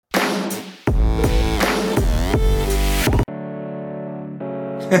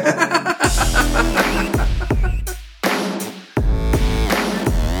Hi,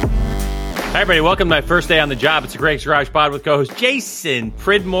 everybody. Welcome to my first day on the job. It's a Greg's Garage Pod with co-host Jason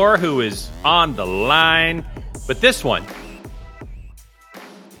Pridmore, who is on the line. But this one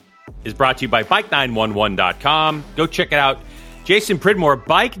is brought to you by Bike911.com. Go check it out. Jason Pridmore,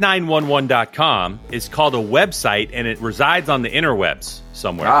 Bike911.com is called a website, and it resides on the interwebs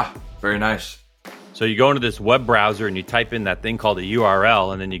somewhere. Ah, very nice. So you go into this web browser and you type in that thing called a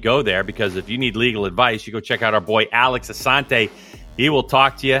URL, and then you go there because if you need legal advice, you go check out our boy Alex Asante. He will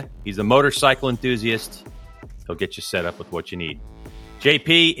talk to you. He's a motorcycle enthusiast. He'll get you set up with what you need.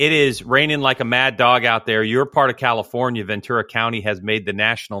 JP, it is raining like a mad dog out there. You're part of California. Ventura County has made the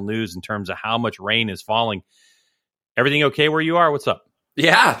national news in terms of how much rain is falling. Everything okay where you are? What's up?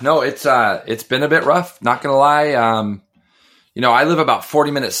 Yeah, no, it's been a bit rough. Not gonna lie. I live about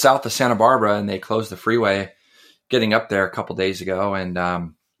 40 minutes south of Santa Barbara, and they closed the freeway getting up there a couple days ago, and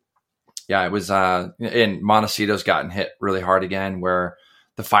yeah, it was in Montecito's gotten hit really hard again, where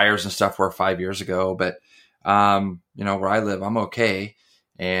the fires and stuff were 5 years ago. But where I live, I'm okay.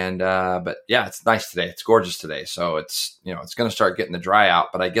 And but yeah, it's nice today. It's gorgeous today. So it's going to start getting the dry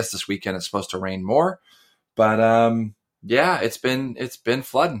out. But I guess this weekend it's supposed to rain more. But yeah, it's been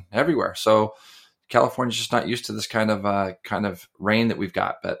flooding everywhere. So California's just not used to this kind of rain that we've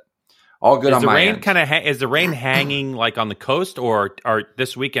got. But all good on my end. Is the rain hanging like on the coast, or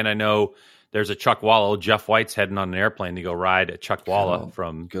this weekend? I know there's a Chuckwalla. Jeff White's heading on an airplane to go ride at Chuckwalla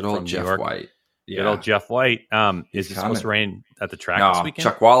from Jeff New York. White. Yeah. Good old Jeff White. Is it supposed to rain at the track this weekend?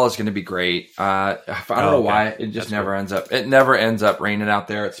 Chuckwalla is going to be great. I don't know why it just never ends up. It never ends up raining out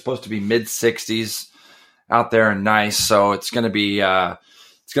there. It's supposed to be mid 60s out there and nice. So it's going to be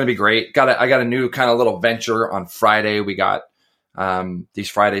great. I got a new kind of little venture on Friday. We got these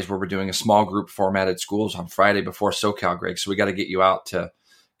Fridays where we're doing a small group formatted schools on Friday before SoCal, Greg. So we got to get you out to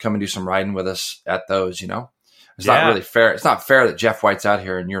come and do some riding with us at those, It's not really fair. It's not fair that Jeff White's out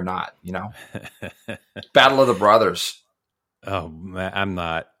here and you're not, Battle of the brothers. Oh, man, I'm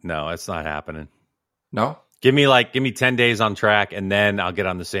not. No, it's not happening. No? Give me 10 days on track, and then I'll get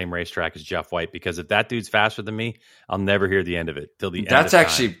on the same racetrack as Jeff White, because if that dude's faster than me, I'll never hear the end of it till the end of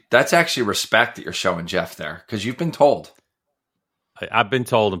time. That's actually respect that you're showing Jeff there, because you've been told. I've been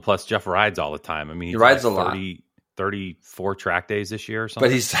told, and plus Jeff rides all the time. I mean, he rides a lot. 34 track days this year or something.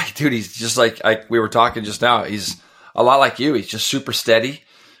 But he's like, dude, he's just like we were talking just now. He's a lot like you. He's just super steady,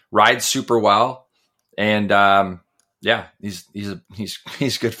 rides super well, and yeah, he's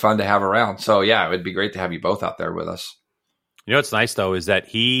good fun to have around. So yeah, it would be great to have you both out there with us. What's nice though is that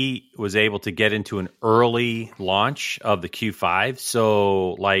he was able to get into an early launch of the Q5.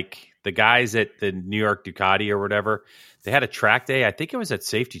 So like the guys at the New York Ducati or whatever, they had a track day. I think it was at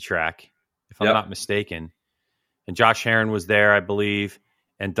Safety Track, if I'm not mistaken. And Josh Herron was there, I believe.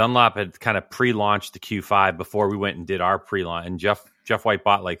 And Dunlop had kind of pre-launched the Q5 before we went and did our pre-launch. And Jeff White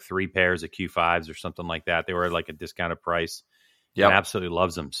bought like 3 pairs of Q5s or something like that. They were like a discounted price. Yeah, absolutely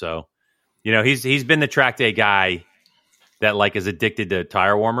loves them. So, he's been the track day guy that like is addicted to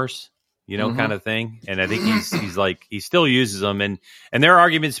tire warmers, kind of thing. And I think he's like, he still uses them. And there are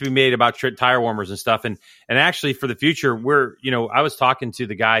arguments to be made about tire warmers and stuff. And actually for the future, I was talking to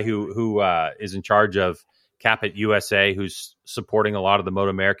the guy who is in charge of Capit USA, who's supporting a lot of the Moto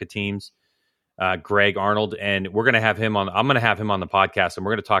America teams, Greg Arnold, and I'm going to have him on the podcast, and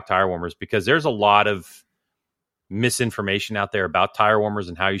we're going to talk tire warmers, because there's a lot of misinformation out there about tire warmers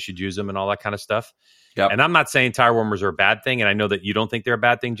and how you should use them and all that kind of stuff. Yep. And I'm not saying tire warmers are a bad thing, and I know that you don't think they're a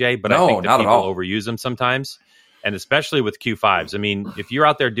bad thing, Jay, but I think that people overuse them sometimes, and especially with Q5s. I mean, if you're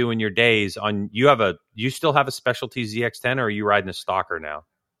out there doing your days you still have a specialty ZX10, or are you riding a stocker now?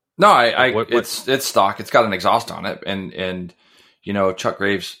 No, it's stock. It's got an exhaust on it, and Chuck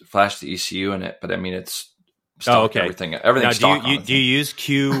Graves flashed the ECU in it, but I mean it's stock. Everything. Now, stock. Do you use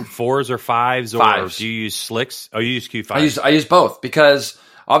Q4s or 5s, or do you use slicks? Oh, you use Q5s. I use both, because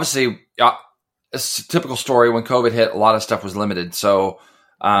obviously it's a typical story. When COVID hit, a lot of stuff was limited. So,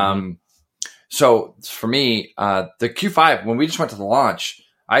 so for me, the Q5, when we just went to the launch,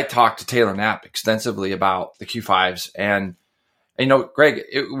 I talked to Taylor Knapp extensively about the Q5s, and Greg,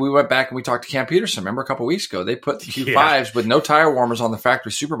 we went back and we talked to Cam Peterson. Remember a couple of weeks ago, they put the Q5s with no tire warmers on the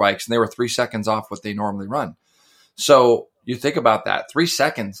factory superbikes, and they were 3 seconds off what they normally run. So you think about that, 3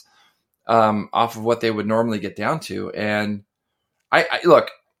 seconds off of what they would normally get down to. And I look,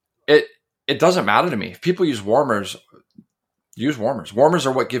 it doesn't matter to me. If people use warmers, use warmers. Warmers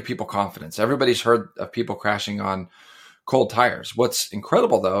are what give people confidence. Everybody's heard of people crashing on cold tires. What's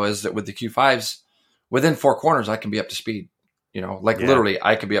incredible, though, is that with the Q5s, within 4 corners, I can be up to speed. Literally,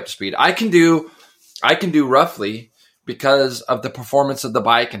 I can be up to speed. I can do roughly because of the performance of the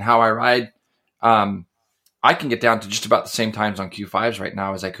bike and how I ride, I can get down to just about the same times on Q5s right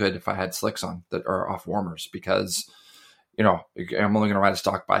now as I could if I had slicks on that are off warmers, because, I'm only going to ride a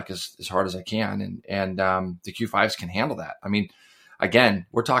stock bike as hard as I can. And the Q5s can handle that. I mean, again,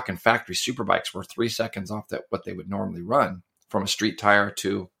 we're talking factory super bikes. We're 3 seconds off what they would normally run from a street tire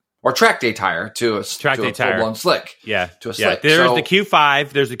or track day tire to a full-blown slick. Yeah. To a slick. There's the Q5.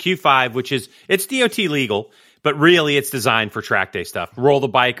 There's the Q5, which it's DOT legal, but really it's designed for track day stuff. Roll the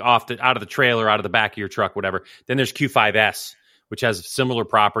bike out of the trailer, out of the back of your truck, whatever. Then there's Q5S, which has similar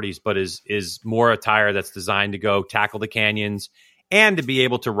properties, but is more a tire that's designed to go tackle the canyons and to be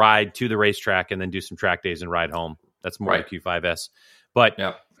able to ride to the racetrack and then do some track days and ride home. That's more like Q5S. But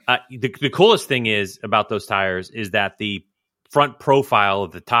the coolest thing is about those tires is that the front profile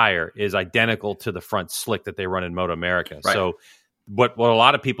of the tire is identical to the front slick that they run in Moto America. Right. So what a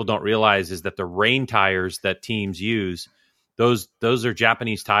lot of people don't realize is that the rain tires that teams use, those are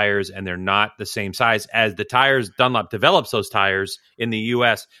Japanese tires, and they're not the same size as the tires. Dunlop develops those tires in the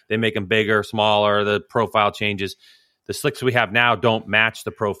US. They make them bigger, smaller, the profile changes. The slicks we have now don't match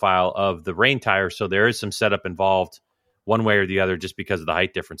the profile of the rain tires, so there is some setup involved one way or the other just because of the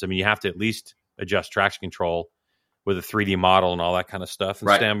height difference. I mean, you have to at least adjust traction control with a 3D model and all that kind of stuff.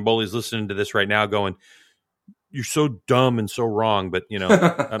 And Stan Bully's listening to this right now going, "You're so dumb and so wrong," but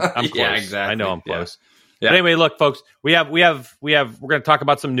I'm close. Yeah, exactly. I know I'm close. Yeah. But anyway, look, folks, we're going to talk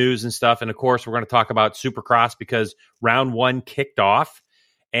about some news and stuff. And of course, we're going to talk about Supercross because round 1 kicked off.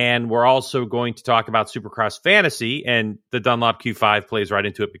 And we're also going to talk about Supercross Fantasy, and the Dunlop Q5 plays right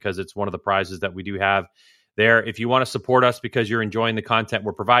into it because it's one of the prizes that we do have there. If you want to support us because you're enjoying the content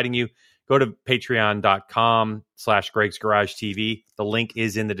we're providing you, go to patreon.com/Greg's Garage TV. The link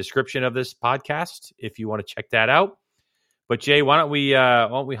is in the description of this podcast if you want to check that out. But Jay, why don't we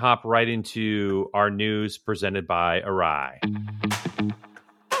hop right into our news presented by Arai?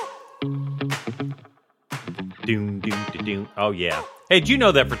 Oh yeah. Hey, did you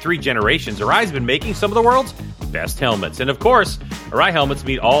know that for 3 generations, Arai's been making some of the world's best helmets? And of course, Arai helmets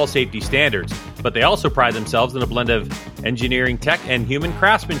meet all safety standards, but they also pride themselves in a blend of engineering tech and human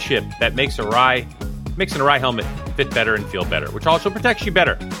craftsmanship that makes an Arai helmet fit better and feel better, which also protects you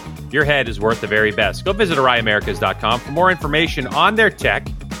better. Your head is worth the very best. Go visit AraiAmericas.com for more information on their tech,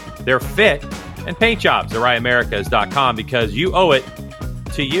 their fit, and paint jobs. AraiAmericas.com, because you owe it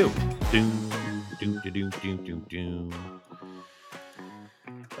to you.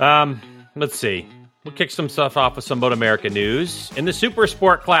 Let's see. We'll kick some stuff off with some Moto America news. In the Super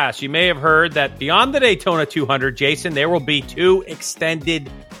Sport class, you may have heard that beyond the Daytona 200, Jason, there will be 2 extended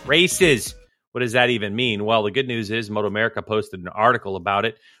races. What does that even mean? Well, the good news is Moto America posted an article about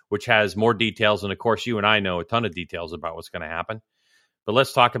it, which has more details. And of course, you and I know a ton of details about what's going to happen. But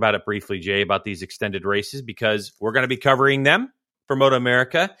let's talk about it briefly, Jay, about these extended races, because we're going to be covering them for Moto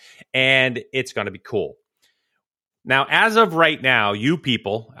America, and it's going to be cool. Now, as of right now, you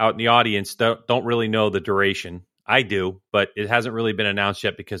people out in the audience don't really know the duration. I do, but it hasn't really been announced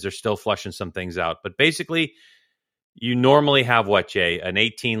yet because they're still flushing some things out. But basically, you normally have what, Jay? An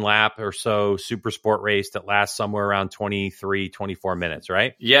 18-lap or so Super Sport race that lasts somewhere around 23, 24 minutes,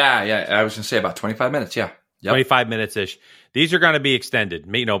 right? Yeah. I was going to say about 25 minutes, yeah. Yep. 25 minutes-ish. These are going to be extended,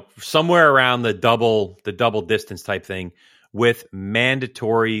 somewhere around the double distance type thing with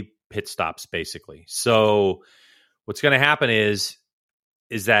mandatory pit stops, basically. So what's going to happen is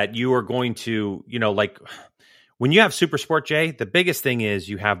that you are going to, like when you have Super Sport, Jay, the biggest thing is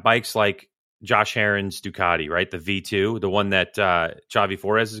you have bikes like Josh Herron's Ducati, right? The V2, the one that Xavi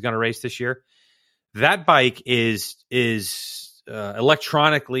Flores is going to race this year. That bike is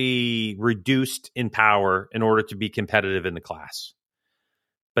electronically reduced in power in order to be competitive in the class.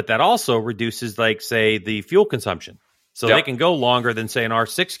 But that also reduces, like, say, the fuel consumption. So they can go longer than, say, an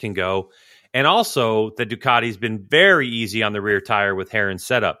R6 can go. And also, the Ducati's been very easy on the rear tire with Herron's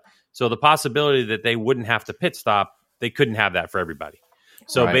setup. So the possibility that they wouldn't have to pit stop, they couldn't have that for everybody.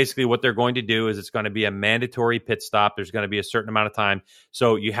 So basically what they're going to do is it's going to be a mandatory pit stop. There's going to be a certain amount of time.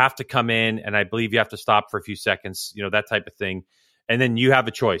 So you have to come in, and I believe you have to stop for a few seconds, that type of thing. And then you have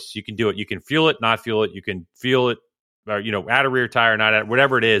a choice. You can do it. You can fuel it, not fuel it. You can fuel it, or, add a rear tire, not add,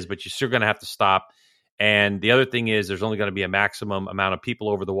 whatever it is, but you're still going to have to stop. And the other thing is there's only going to be a maximum amount of people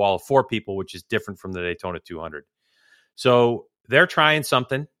over the wall of 4 people, which is different from the Daytona 200. So they're trying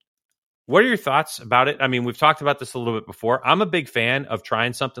something. What are your thoughts about it? I mean, we've talked about this a little bit before. I'm a big fan of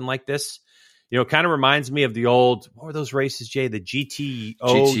trying something like this. It kind of reminds me of the old, what were those races, Jay? The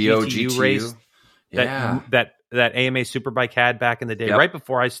GTU race that AMA Superbike had back in the day, right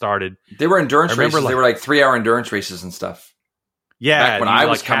before I started. They were endurance races. They were like 3-hour endurance races and stuff. Yeah. Back when I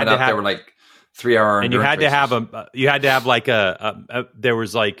was coming up, they were like 3-hour. And you had to have like there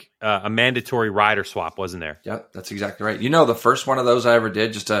was like a mandatory rider swap, wasn't there? Yep, that's exactly right. The first one of those I ever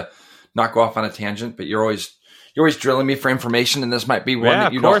did, just to not go off on a tangent, but you're always drilling me for information, and this might be one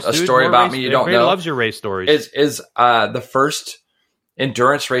that you don't, a story about me you don't know. Everybody loves your race stories. Is the first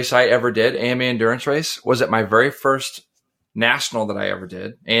endurance race I ever did, AMA endurance race, was at my very first national that I ever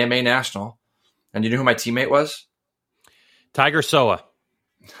did, AMA national. And you know who my teammate was? Tiger Soa.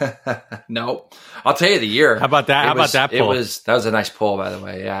 No, I'll tell you the year. How about that? That pull? That was a nice pull, by the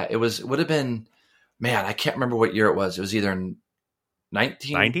way. Yeah, it would have been, man, I can't remember what year it was. It was either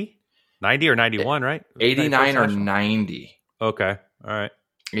 90 or 91, right? 89 or 90. Okay. All right.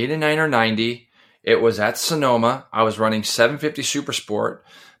 89 or 90. It was at Sonoma. I was running 750 Super Sport,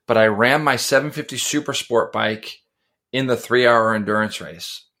 but I ran my 750 Super Sport bike in the 3-hour endurance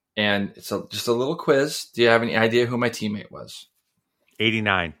race. And it's just a little quiz. Do you have any idea who my teammate was?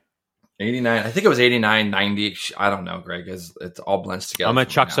 89. I think it was 89, 90. I don't know, Greg. It's all blends together. I'm going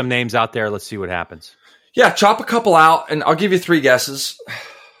to chuck some names out there. Let's see what happens. Yeah, chop a couple out, and I'll give you 3 guesses.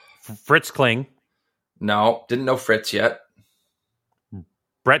 Fritz Kling. No, didn't know Fritz yet.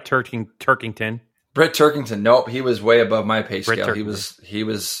 Brett Turkington. Brett Turkington. Nope, he was way above my pay scale. He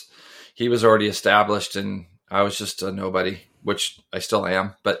was already established, and I was just a nobody, which I still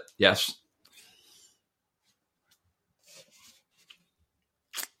am. But yes.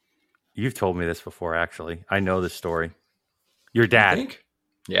 You've told me this before, actually. I know this story. Your dad. You think?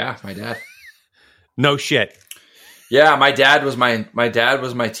 Yeah, my dad. No shit. Yeah, my dad was my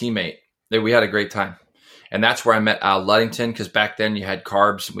teammate. We had a great time. And that's where I met Al Ludington, because back then you had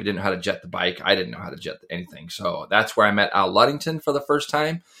carbs and we didn't know how to jet the bike. I didn't know how to jet anything. So that's where I met Al Ludington for the first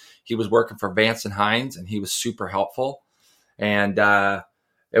time. He was working for Vance and Hines, and he was super helpful. And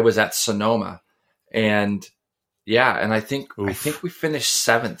it was at Sonoma. And yeah, and I think we finished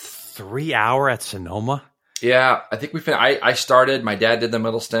 7th. 3-hour at Sonoma? Yeah, I think we finished. I started. My dad did the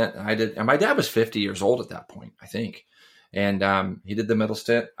middle stint, and my dad was 50 years old at that point, I think. And he did the middle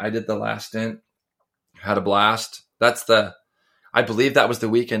stint. I did the last stint. Had a blast. I believe that was the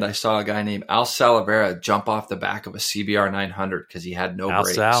weekend I saw a guy named Al Salavera jump off the back of a CBR 900 because he had no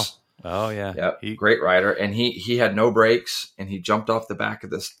brakes. Sal. Oh yeah, yep, great rider, and he had no brakes, and he jumped off the back of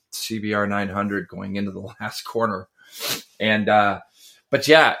this CBR 900 going into the last corner. And but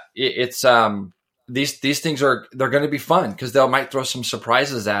yeah, it's these things they're going to be fun because they might throw some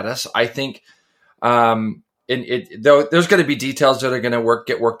surprises at us. I think there's going to be details that are going to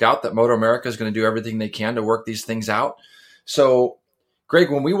get worked out, that Moto America is going to do everything they can to work these things out. So,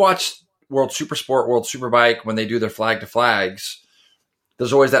 Greg, when we watch World Supersport, World Superbike, when they do their flag to flags,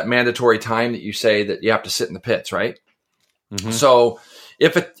 there's always that mandatory time that you say that you have to sit in the pits, right? Mm-hmm. So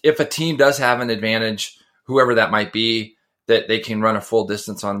if a team does have an advantage, whoever that might be, that they can run a full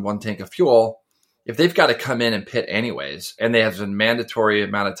distance on one tank of fuel, if they've got to come in and pit anyways, and they have a mandatory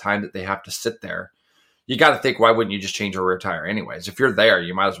amount of time that they have to sit there, you got to think, why wouldn't you just change a rear tire anyways? If you're there,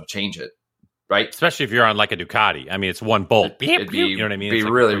 you might as well change it, right? Especially if you're on like a Ducati. I mean, it's one bolt. It'd be, you know what I mean? It'd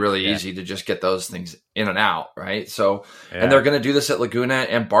be really easy to just get those things in and out, right? So, and they're going to do this at Laguna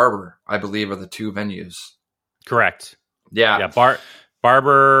and Barber, I believe, are the 2 venues. Correct. Yeah. Yeah.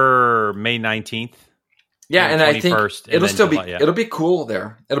 Barber, May 19th. Yeah, and I think it'll still be July, it'll be cool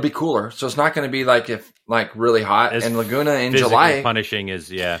there. It'll be cooler, so it's not going to be like really hot. And Laguna in July, punishing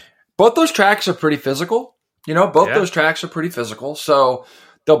is Both those tracks are pretty physical. Those tracks are pretty physical. So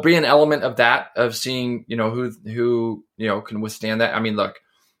there'll be an element of that, of seeing who can withstand that. I mean, look,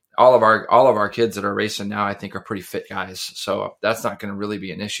 all of our kids that are racing now, I think, are pretty fit guys. So that's not going to really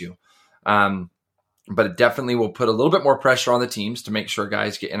be an issue. But it definitely will put a little bit more pressure on the teams to make sure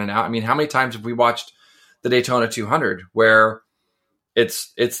guys get in and out. I mean, how many times have we watched the Daytona 200 where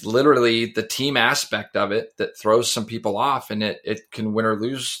it's literally the team aspect of it that throws some people off, and it can win or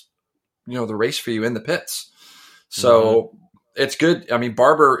lose, the race for you in the pits. So it's good. I mean,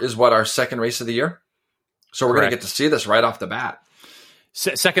 Barber is our second race of the year. So we're going to get to see this right off the bat.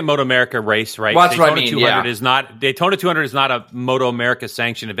 Second Moto America race, right? Well, that's Daytona what I mean. 200 Daytona 200 is not a Moto America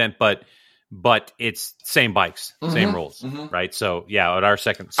sanctioned event, but it's same bikes, same rules, right? So yeah, at our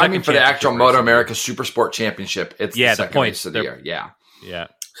second I mean, for the actual Moto America Super Sport Championship, it's the second race of the year. Yeah.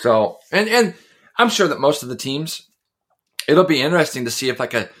 So and I'm sure that most of the teams, it'll be interesting to see if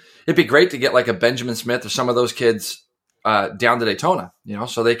it'd be great to get like a Benjamin Smith or some of those kids down to Daytona,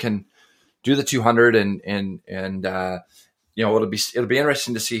 so they can do the 200 and it'll be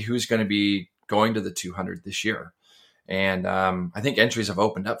interesting to see who's going to be going to the 200 this year. And I think entries have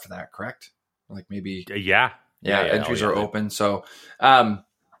opened up for that, correct? Like maybe entries are open. So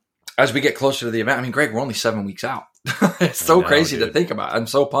as we get closer to the event, I mean, Greg, we're only 7 weeks out. It's so crazy to think about. I'm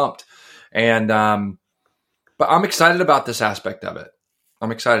so pumped. And but I'm excited about this aspect of it.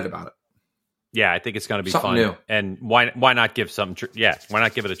 I'm excited about it. Yeah, I think it's going to be something fun. New. And why not give something? Why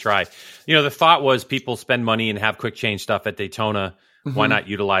not give it a try? The thought was people spend money and have quick change stuff at Daytona. Mm-hmm. Why not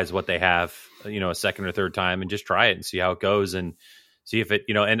utilize what they have, a second or third time and just try it and see how it goes and see if it,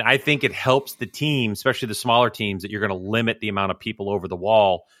 and I think it helps the team, especially the smaller teams, that you're going to limit the amount of people over the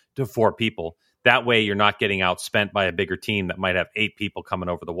wall to 4 people. That way you're not getting outspent by a bigger team that might have 8 people coming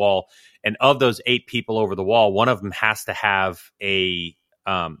over the wall. And of those 8 people over the wall, one of them has to have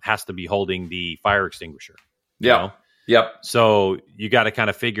has to be holding the fire extinguisher. Yeah. Yep. So you got to kind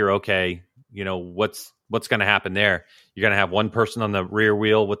of figure, okay, what's going to happen there? You're going to have one person on the rear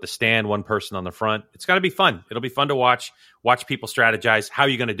wheel with the stand, one person on the front. It's going to be fun. It'll be fun to watch people strategize. How are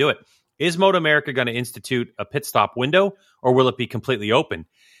you going to do it? Is Moto America going to institute a pit stop window, or will it be completely open?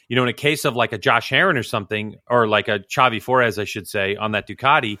 In a case of like a Josh Herrin or something, or like a Xavi Forés, I should say, on that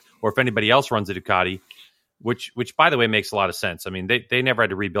Ducati, or if anybody else runs a Ducati, which by the way makes a lot of sense. I mean, they never had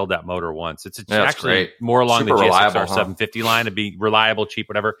to rebuild that motor once. It's actually great. More along Super the reliable, GSXR 750 line to be reliable, cheap,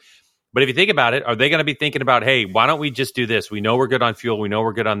 whatever. But if you think about it, are they going to be thinking about, hey, why don't we just do this? We know we're good on fuel. We know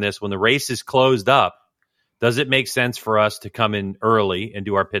we're good on this. When the race is closed up, does it make sense for us to come in early and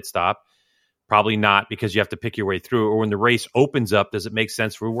do our pit stop? Probably not, because you have to pick your way through. Or when the race opens up, does it make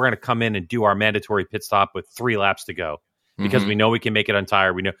sense for we're going to come in and do our mandatory pit stop with 3 laps to go? Because we know we can make it on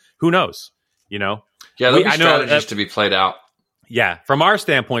tire. We know, who knows, Yeah, there'll be strategies to be played out. Yeah, from our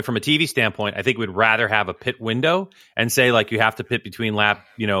standpoint, from a TV standpoint, I think we'd rather have a pit window and say, like, you have to pit between lap,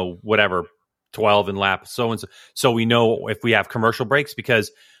 12 and lap so and so. So we know if we have commercial breaks,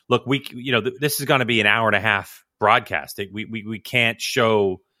 because look, this is going to be an hour and a half broadcast. We can't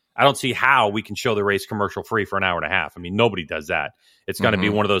show. I don't see how we can show the race commercial free for an hour and a half. I mean, nobody does that. It's going to be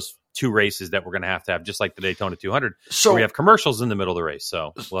one of those 2 races that we're going to have, just like the Daytona 200. So we have commercials in the middle of the race.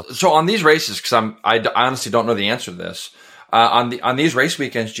 So on these races, because I honestly don't know the answer to this. On these race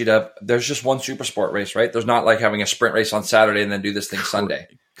weekends, GW, there's just one super sport race, right? There's not like having a sprint race on Saturday and then do this thing Sunday.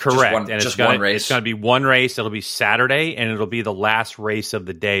 Correct. One race. It's going to be one race. It'll be Saturday, and it'll be the last race of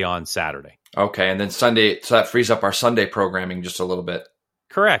the day on Saturday. Okay, and then Sunday, so that frees up our Sunday programming just a little bit.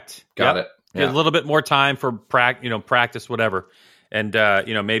 Correct. Got it. Yeah. Get a little bit more time for practice, whatever, and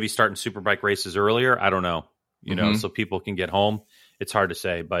maybe starting superbike races earlier. I don't know, so people can get home. It's hard to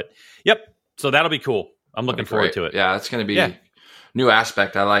say, but yep. So that'll be cool. I'm looking forward to it. Yeah, it's going to be a new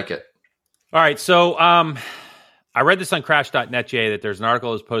aspect. I like it. All right. So I read this on crash.net, Jay, that there's an article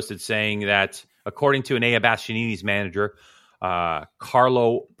that was posted saying that according to Enea Bastianini's manager,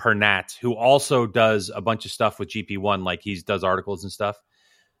 Carlo Pernat, who also does a bunch of stuff with GP1, like he does articles and stuff,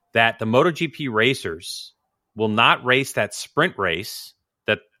 that the MotoGP racers will not race that sprint race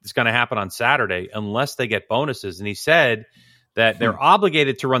that is going to happen on Saturday unless they get bonuses. And he said that they're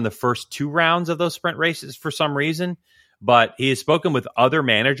obligated to run the first 2 rounds of those sprint races for some reason, but he has spoken with other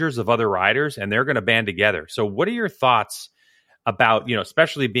managers of other riders, and they're going to band together. So what are your thoughts about,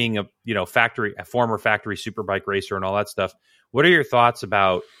 especially being a former factory superbike racer and all that stuff? What are your thoughts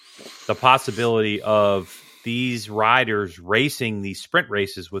about the possibility of these riders racing these sprint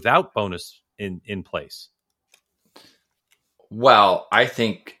races without bonus in place? Well, I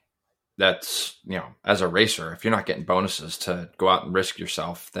think that's, as a racer, if you're not getting bonuses to go out and risk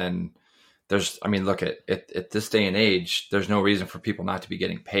yourself, then look at this day and age, there's no reason for people not to be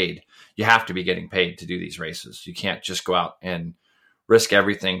getting paid. You have to be getting paid to do these races. You can't just go out and risk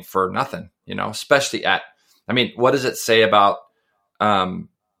everything for nothing, especially what does it say about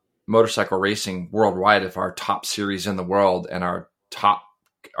motorcycle racing worldwide if our top series in the world and our top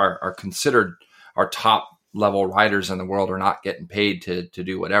are considered our top level riders in the world are not getting paid to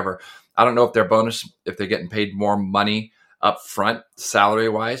do whatever? I don't know if they're getting paid more money up front salary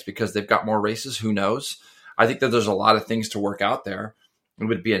wise because they've got more races. Who knows? I think that there's a lot of things to work out there. It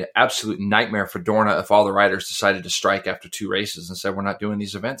would be an absolute nightmare for Dorna if all the riders decided to strike after 2 races and said, we're not doing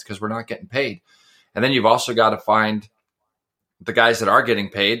these events because we're not getting paid. And then you've also got to find the guys that are getting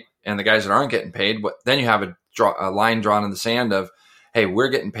paid and the guys that aren't getting paid. But then you have a line drawn in the sand of, hey, we're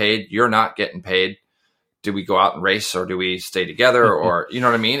getting paid. You're not getting paid. Do we go out and race or do we stay together? Or, you know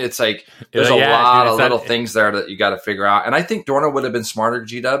what I mean? It's like, there's a lot of little things there that you got to figure out. And I think Dorna would have been smarter,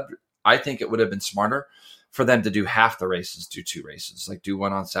 GW. I think it would have been smarter for them to do half the races, do 2 races, like do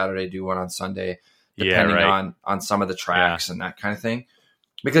one on Saturday, do one on Sunday, depending on some of the tracks and that kind of thing.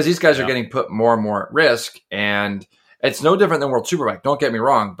 Because these guys are getting put more and more at risk. And it's no different than World Superbike. Don't get me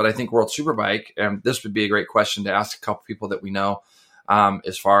wrong, but I think World Superbike, and this would be a great question to ask a couple people that we know,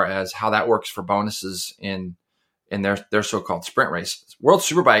 as far as how that works for bonuses in their so-called sprint races. World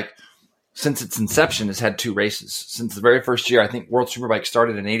Superbike, since its inception, has had 2 races. Since the very first year, I think World Superbike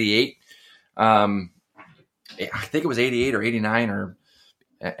started in 88. I think it was 88 or 89 or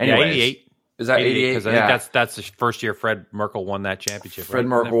anyways. Yeah, 88. Is that 88? Because I think that's the first year Fred Merkle won that championship. Fred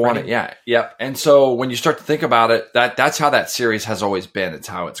Merkle won it. Yeah. Yep. And so when you start to think about it, that's how that series has always been. It's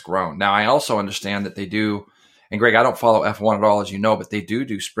how it's grown. Now, I also understand that they do, and Greg, I don't follow F1 at all, as you know, but they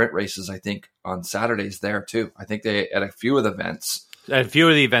do sprint races, I think, on Saturdays there too. I think they, at a few of the events. At a few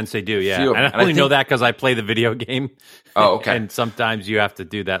of the events they do, yeah. And I only know that because I play the video game. Oh, okay. And sometimes you have to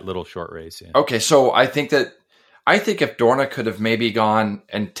do that little short race. Yeah. Okay, so I think if Dorna could have maybe gone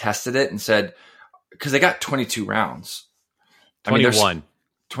and tested it and said, because they got 22 rounds. 21.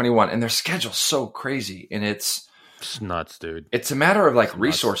 21. And their schedule's so crazy. And it's nuts, dude. It's a matter of like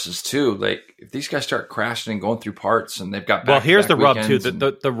resources too. Like if these guys start crashing and going through parts and they've got here's the rub too.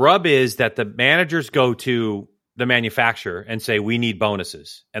 The rub is that the managers go to the manufacturer and say, we need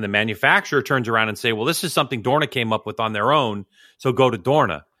bonuses. And the manufacturer turns around and say, well, this is something Dorna came up with on their own. So go to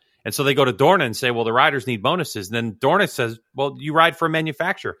Dorna. And so they go to Dorna and say, well, the riders need bonuses. And then Dorna says, well, you ride for a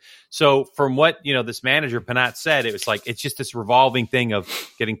manufacturer. So from what, this manager, Panat, said, it was like, it's just this revolving thing of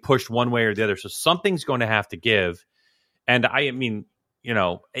getting pushed one way or the other. So something's going to have to give. And I mean,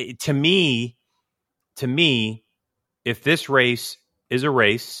 to me, if this race is a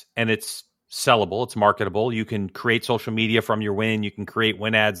race and it's sellable, it's marketable, you can create social media from your win, you can create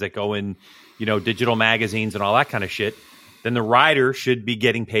win ads that go in, digital magazines and all that kind of shit, then the rider should be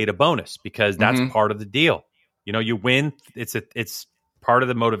getting paid a bonus because that's part of the deal. You win, it's part of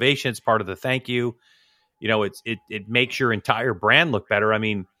the motivation, it's part of the thank you. It makes your entire brand look better. I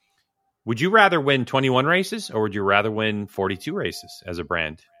mean, would you rather win 21 races or would you rather win 42 races as a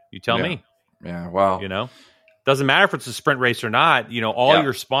brand? You tell me. Yeah, well, doesn't matter if it's a sprint race or not. All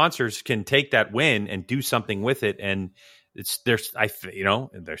your sponsors can take that win and do something with it, and they're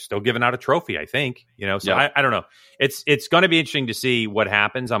still giving out a trophy, I think. So I don't know. It's going to be interesting to see what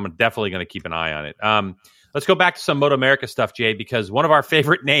happens. I'm definitely going to keep an eye on it. Let's go back to some Moto America stuff, Jay, because one of our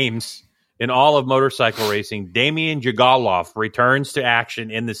favorite names in all of motorcycle racing, Damian Jigalov, returns to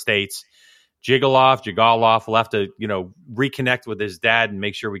action in the States. Jigalov will have to, reconnect with his dad and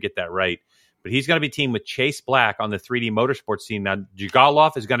make sure we get that right. But he's going to be teamed with Chase Black on the 3D Motorsports team. Now,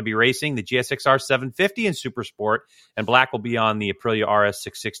 Jigalov is going to be racing the GSXR 750 in Super Sport, and Black will be on the Aprilia RS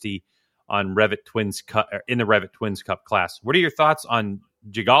 660 on Revit Twins Cup, in the Revit Twins Cup class. What are your thoughts on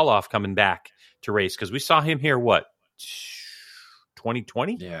Jigalov coming back to race? Because we saw him here,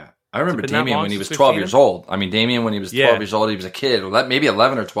 2020? Yeah. I remember Damian when he was 12 years old. I mean, Damian when he was 12 years old, he was a kid. Well, maybe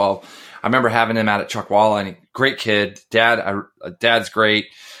 11 or 12. I remember having him out at Chuckwalla, and great kid. Dad's great.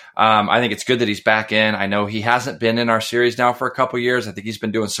 I think it's good that he's back in. I know he hasn't been in our series now for a couple years. I think he's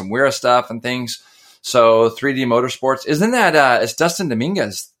been doing some weird stuff and things. So 3D Motorsports, isn't that, it's Dustin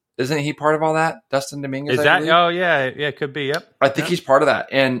Dominguez. Isn't he part of all that? Dustin Dominguez? Is that? Oh yeah. Yeah, it could be. Yep. I think he's part of that.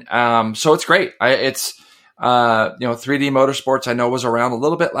 And, so it's great. 3D Motorsports I know was around a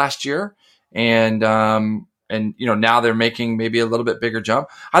little bit last year, and now they're making maybe a little bit bigger jump.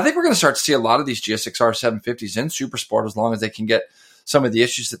 I think we're going to start to see a lot of these GSXR 750s in Super Sport as long as they can get some of the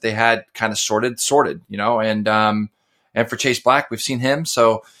issues that they had kind of sorted, and for Chase Black, we've seen him,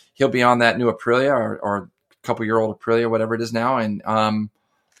 so he'll be on that new Aprilia or couple-year-old Aprilia, whatever it is now, and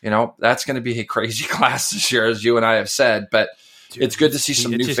that's going to be a crazy class this year, as you and I have said, but dude, it's good to see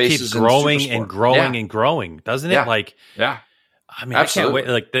some new faces. It just keeps growing and growing and growing, doesn't it? Yeah. I mean, absolutely. I can't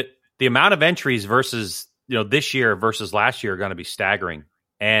wait. Like the amount of entries versus this year versus last year are going to be staggering.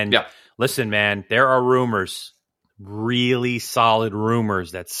 And listen, man, there are rumors, really solid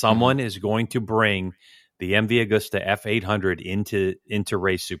rumors, that someone is going to bring the MV Agusta F800 into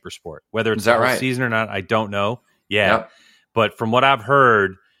race Supersport. Whether it's the whole season or not, I don't know. But from what I've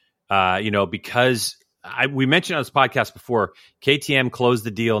heard, because we mentioned on this podcast before, KTM closed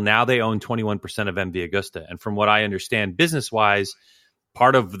the deal. Now they own 21% of MV Agusta. And from what I understand, business-wise,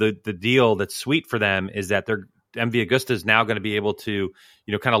 part of the deal that's sweet for them is that MV Agusta is now going to be able to,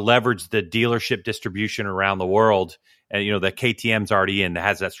 kind of leverage the dealership distribution around the world. And, that KTM's already in, that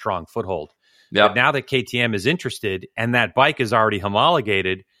has that strong foothold. But now that KTM is interested and that bike is already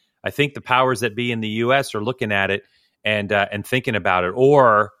homologated, I think the powers that be in the U.S. are looking at it and thinking about it.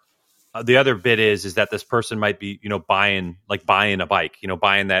 Or the other bit is that this person might be, buying a bike,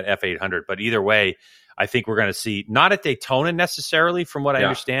 buying that F800. But either way, I think we're going to see, not at Daytona necessarily, from what I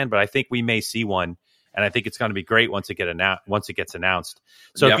understand, but I think we may see one. And I think it's going to be great once it gets announced.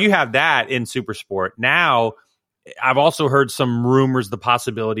 So if you have that in Supersport, now I've also heard some rumors, the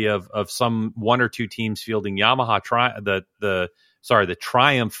possibility of some one or two teams fielding Yamaha the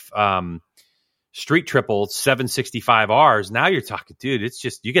Triumph Street Triple 765Rs. Now you're talking, dude, it's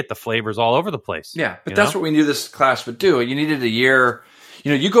just, you get the flavors all over the place. Yeah, but that's what we knew this class would do. You needed a year.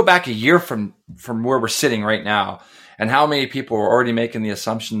 you go back a year from where we're sitting right now, and how many people are already making the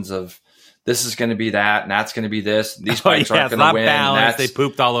assumptions of this is going to be that, and that's going to be this. And these bikes aren't going to win. Balanced. They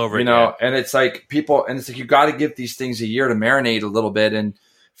pooped all over it. And it's like you got to give these things a year to marinate a little bit and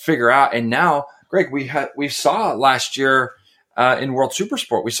figure out. And now, Greg, we saw last year in World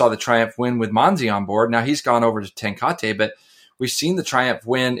Supersport, we saw the Triumph win with Monzi on board. Now he's gone over to Tenkate, but we've seen the Triumph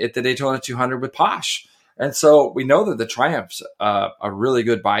win at the Daytona 200 with Posh. And so we know that the Triumph's a really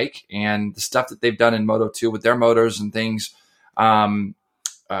good bike, and the stuff that they've done in Moto 2 with their motors and things,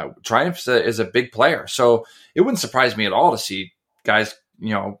 Triumph is a big player. So it wouldn't surprise me at all to see guys,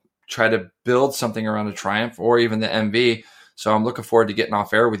 try to build something around a Triumph or even the MV. So I'm looking forward to getting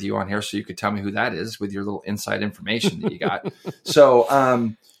off air with you on here so you could tell me who that is with your little inside information that you got.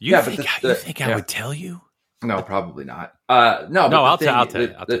 So, you think I would tell you? No, probably not. I'll tell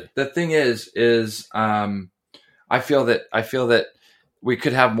you. The thing is, I feel that we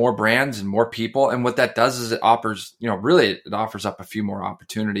could have more brands and more people. And what that does is it offers, it offers up a few more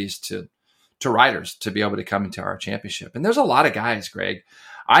opportunities to riders to be able to come into our championship. And there's a lot of guys, Greg.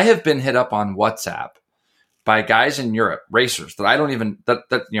 I have been hit up on WhatsApp by guys in Europe, racers that I don't even,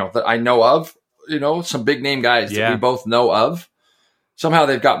 that I know of, some big name guys that we both know of. Somehow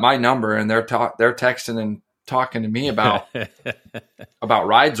they've got my number and they're texting and talking to me about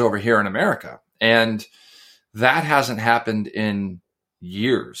rides over here in America. And that hasn't happened in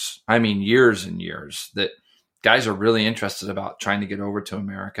years. I mean, years and years, that guys are really interested about trying to get over to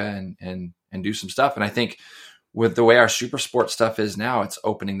America and do some stuff. And I think with the way our super sport stuff is now, it's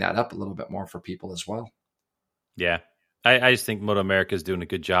opening that up a little bit more for people as well. Yeah. I just think Moto America is doing a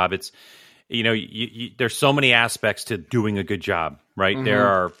good job. It's, there's so many aspects to doing a good job, right?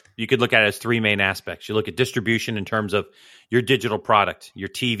 Mm-hmm. You could look at it as three main aspects. You look at distribution in terms of your digital product, your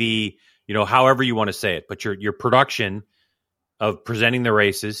TV, however you want to say it, but your production of presenting the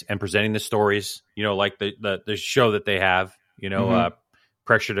races and presenting the stories, like the show that they have,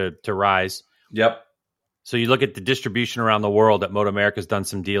 Pressure to Rise. Yep. So you look at the distribution around the world that Moto America has done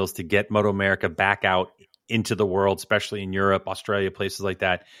some deals to get Moto America back out into the world, especially in Europe, Australia, places like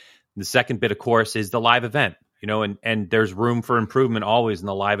that. The second bit, of course, is the live event, and there's room for improvement always in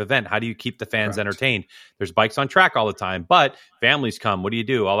the live event. How do you keep the fans entertained? There's bikes on track all the time, but families come. What do you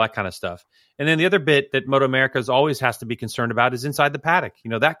do? All that kind of stuff. And then the other bit that Moto America always has to be concerned about is inside the paddock.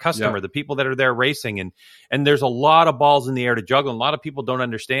 That customer, the people that are there racing. And there's a lot of balls in the air to juggle. And a lot of people don't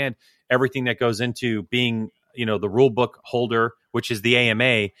understand everything that goes into being, the rule book holder, which is the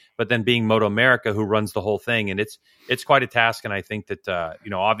AMA, but then being Moto America who runs the whole thing. And it's quite a task. And I think that,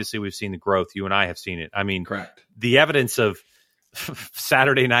 obviously we've seen the growth. You and I have seen it. I mean, correct. The evidence of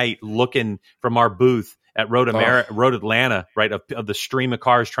Saturday night looking from our booth at Road Atlanta, right, of the stream of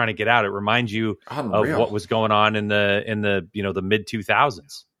cars trying to get out. It reminds you of what was going on in the the mid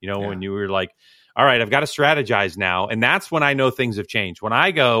 2000s, when you were like, all right, I've got to strategize now. And that's when I know things have changed. When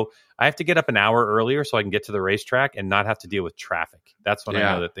I go, I have to get up an hour earlier so I can get to the racetrack and not have to deal with traffic. That's when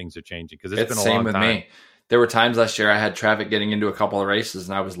I know that things are changing, because it's been a long time. Same with me. There were times last year I had traffic getting into a couple of races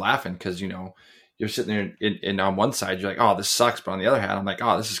and I was laughing because, you're sitting there and on one side, you're like, oh, this sucks. But on the other hand, I'm like,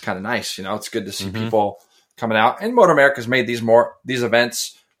 oh, this is kind of nice. It's good to see people coming out. And Moto America's made these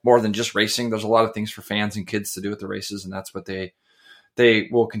events more than just racing. There's a lot of things for fans and kids to do at the races, and that's what they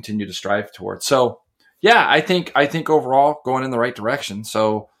will continue to strive towards. So, yeah, I think overall going in the right direction.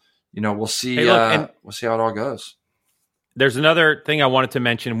 So, we'll see. We'll see how it all goes. There's another thing I wanted to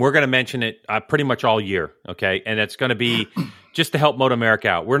mention. We're going to mention it pretty much all year, okay? And it's going to be just to help Moto America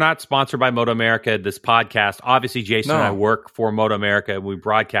out. We're not sponsored by Moto America, this podcast. Obviously, Jason and I work for Moto America. We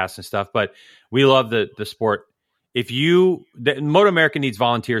broadcast and stuff, but we love the sport. Moto America needs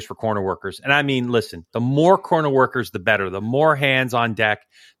volunteers for corner workers. And I mean, listen, the more corner workers, the better. The more hands on deck,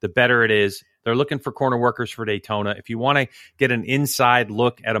 the better it is. They're looking for corner workers for Daytona. If you want to get an inside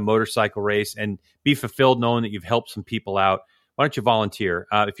look at a motorcycle race and be fulfilled knowing that you've helped some people out, why don't you volunteer?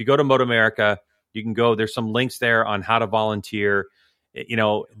 If you go to Moto America, you can go. There's some links there on how to volunteer.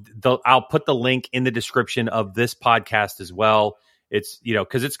 I'll put the link in the description of this podcast as well. It's,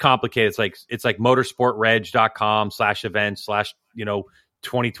 because it's complicated. It's like motorsportreg.com/event/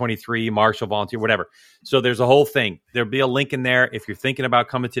 2023 Marshall volunteer, whatever. So there's a whole thing. There'll be a link in there. If you're thinking about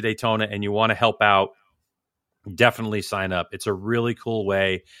coming to Daytona and you want to help out, definitely sign up. It's a really cool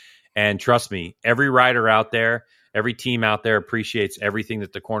way. And trust me, every rider out there, every team out there appreciates everything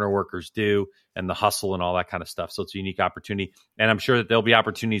that the corner workers do and the hustle and all that kind of stuff. So it's a unique opportunity. And I'm sure that there'll be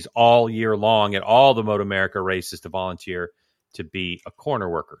opportunities all year long at all the Moto America races to volunteer to be a corner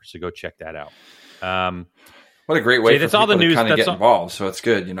worker. So go check that out. What a great way for people to kind of get involved. So it's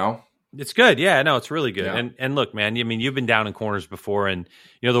good, It's good. Yeah, no, it's really good. Yeah. And look, man, I mean, you've been down in corners before, and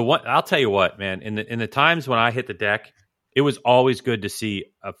the one I'll tell you what, man, in the times when I hit the deck, it was always good to see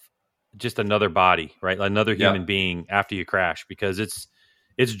just another body, right? Like another human being after you crash, because it's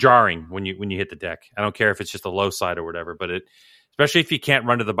jarring when you hit the deck. I don't care if it's just a low side or whatever, but especially if you can't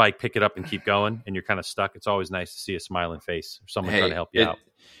run to the bike, pick it up and keep going, and you're kind of stuck. It's always nice to see a smiling face or someone trying to help you out.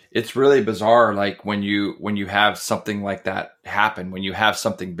 It's really bizarre, like when you have something like that happen, when you have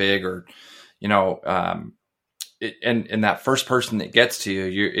something big, or and that first person that gets to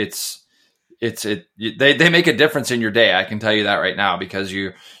you, they make a difference in your day. I can tell you that right now, because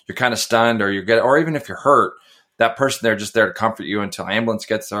you're kind of stunned, or even if you're hurt, that person, they're just there to comfort you until ambulance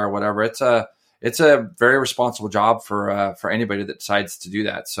gets there or whatever. It's a very responsible job for anybody that decides to do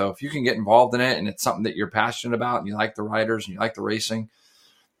that. So if you can get involved in it, and it's something that you're passionate about, and you like the riders and you like the racing,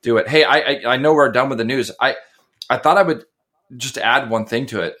 do it. Hey, I know we're done with the news. I thought I would just add one thing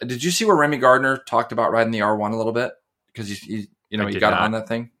to it. Did you see where Remy Gardner talked about riding the R1 a little bit? Because he got on that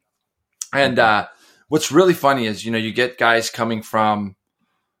thing. And what's really funny is, you get guys coming from,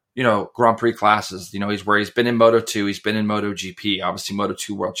 Grand Prix classes. He's been in Moto 2, he's been in Moto GP, obviously Moto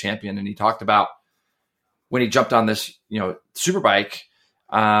 2 world champion. And he talked about when he jumped on this, Superbike,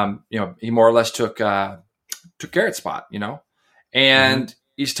 he more or less took Garrett's spot, and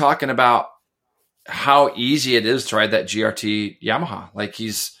he's talking about how easy it is to ride that GRT Yamaha. Like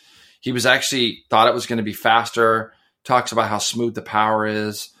he was actually thought it was going to be faster, talks about how smooth the power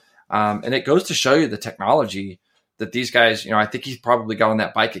is. And it goes to show you the technology that these guys, I think he probably got on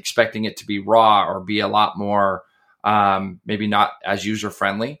that bike expecting it to be raw or be a lot more, maybe not as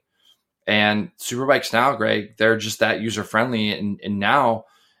user-friendly. And Superbikes now, Greg, they're just that user-friendly. And now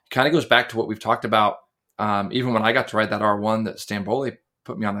it kind of goes back to what we've talked about. Even when I got to ride that R1 that Stamboli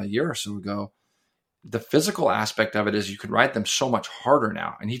put me on a year or so ago, the physical aspect of it is you can ride them so much harder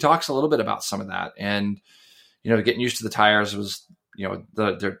now. And he talks a little bit about some of that. And, getting used to the tires was,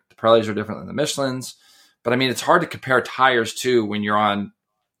 the Pirellis are different than the Michelins. But I mean, it's hard to compare tires too when you're on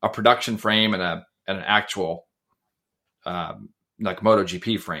a production frame and an actual like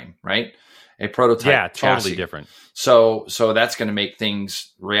MotoGP frame, right? A prototype, totally chassis. Different. So that's going to make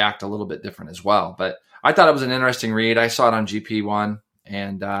things react a little bit different as well. But I thought it was an interesting read. I saw it on GP1,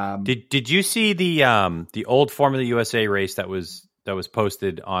 and did you see the old Formula USA race that was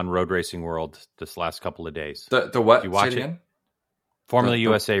posted on Road Racing World this last couple of days? The what? Did you watch it again? Formula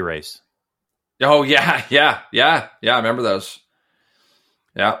USA race. Oh yeah. I remember those.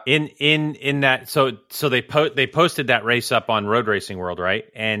 Yeah. In that, so they posted that race up on Road Racing World, right?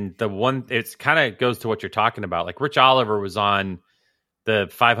 And it's kind of goes to what you're talking about. Like Rich Oliver was on the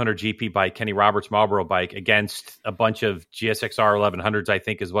 500 GP bike, Kenny Roberts Marlboro bike, against a bunch of GSXR 1100s, I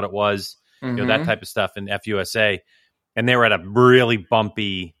think is what it was. Mm-hmm. That type of stuff in FUSA, and they were at a really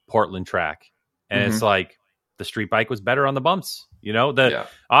bumpy Portland track, and it's like the street bike was better on the bumps.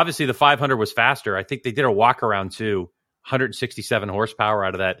 Obviously the 500 was faster. I think they did a walk around too. 167 horsepower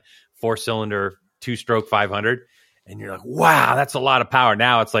out of that 4-cylinder 2-stroke 500, and you're like, wow, that's a lot of power.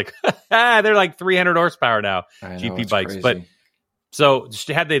 Now it's like they're like 300 horsepower now, GP bikes. Crazy. But so just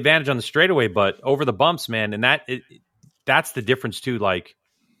had the advantage on the straightaway, but over the bumps, man, and that's the difference too. Like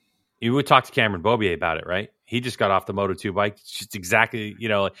you would talk to Cameron Bobier about it, right? He just got off the Moto 2 bike. It's just exactly,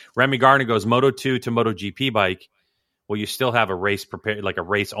 like Remy Gardner goes Moto 2 to Moto GP bike. Well, you still have a race prepared, like a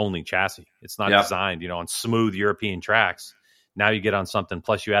race only chassis. It's not designed, on smooth European tracks. Now you get on something.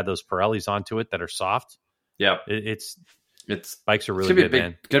 Plus, you add those Pirellis onto it that are soft. Yeah, it's bikes are really good,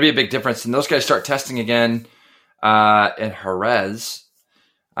 man. It's going to be a big difference. And those guys start testing again in Jerez,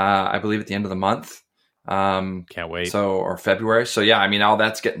 I believe, at the end of the month. Can't wait. Or February. So yeah, I mean, all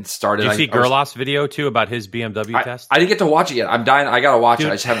that's getting started. Did you see Gerloff's video too about his BMW test? I didn't get to watch it yet. I'm dying. I got to watch it.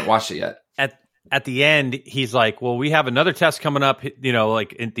 I just haven't watched it yet. At the end, he's like, well, we have another test coming up,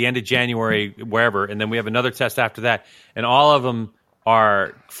 like at the end of January, wherever. And then we have another test after that. And all of them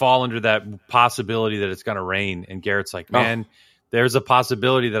fall under that possibility that it's going to rain. And Garrett's like, man, there's a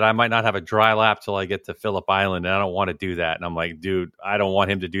possibility that I might not have a dry lap till I get to Phillip Island. And I don't want to do that. And I'm like, dude, I don't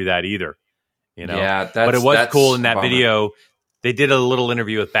want him to do that either. Yeah, but it was cool in that video. They did a little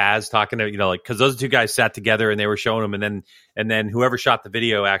interview with Baz talking to, because those two guys sat together and they were showing him. And then whoever shot the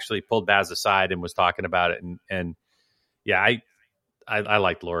video actually pulled Baz aside and was talking about it. And yeah, I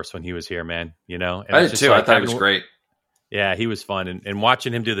liked Loris when he was here, man, And I did too. Like, I thought it was great. Yeah, he was fun. And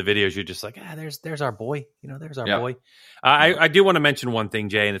watching him do the videos, you're just like, there's our boy, there's our boy. I do want to mention one thing,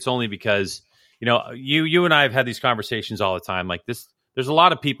 Jay, and it's only because, you and I have had these conversations all the time like this. There's a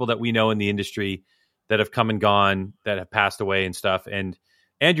lot of people that we know in the industry that have come and gone, that have passed away and stuff. And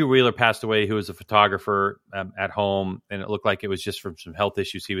Andrew Wheeler passed away, who was a photographer at home, and it looked like it was just from some health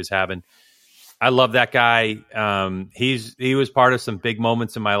issues he was having. I love that guy. He was part of some big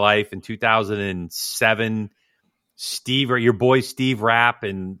moments in my life. In 2007, Steve, or your boy Steve Rapp,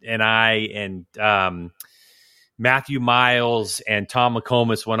 and I, and Matthew Miles and Tom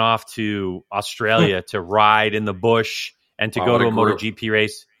McComas went off to Australia to ride in the bush and to go to a MotoGP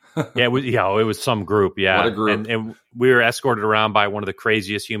race. Yeah, it was some group. Yeah, what a group. And we were escorted around by one of the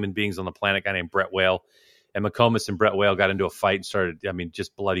craziest human beings on the planet, a guy named Brett Whale. And McComas and Brett Whale got into a fight and started,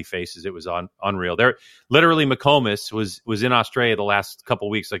 just bloody faces. It was unreal. There, literally, McComas was in Australia the last couple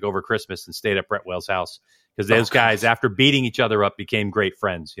of weeks, like over Christmas, and stayed at Brett Whale's house because those guys, after beating each other up, became great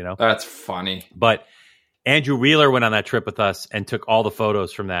friends. That's funny. But Andrew Wheeler went on that trip with us and took all the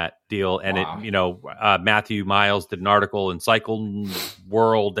photos from that deal. And Matthew Miles did an article in Cycle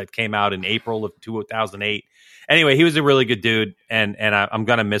World that came out in April of 2008. Anyway, he was a really good dude, and I'm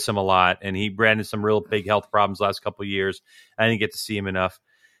going to miss him a lot. And he ran into some real big health problems last couple of years. I didn't get to see him enough.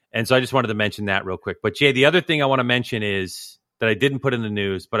 And so I just wanted to mention that real quick. But, Jay, the other thing I want to mention is that I didn't put in the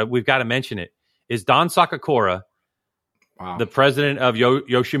news, but we've got to mention it, is Don Sakakura, the president of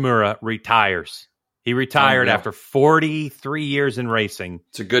Yoshimura, retires. He retired after 43 years in racing.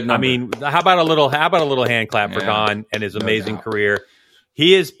 It's a good number. I mean, how about a little hand clap for Don and his amazing career?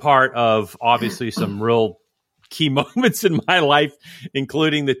 He is part of, obviously, some real key moments in my life,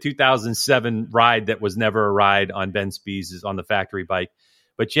 including the 2007 ride that was never a ride on Ben Spies' on the factory bike.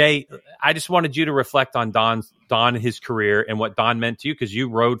 But Jay, I just wanted you to reflect on Don, his career, and what Don meant to you, because you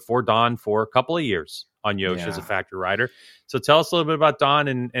rode for Don for a couple of years on Yosh as a factory rider. So tell us a little bit about Don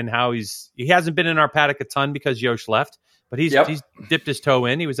and how he hasn't been in our paddock a ton because Yosh left, but he's dipped his toe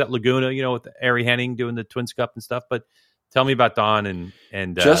in. He was at Laguna, with Ari Henning doing the Twins Cup and stuff. But tell me about Don and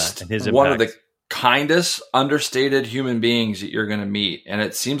his impact. One of the kindest, understated human beings that you're going to meet. And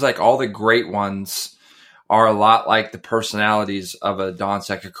it seems like all the great ones are a lot like the personalities of a Don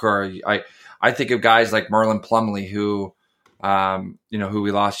Sakakura. I think of guys like Merlin Plumley, who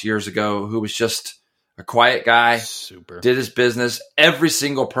we lost years ago, who was just a quiet guy, did his business. Every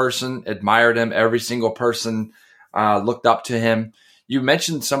single person admired him. Every single person looked up to him. You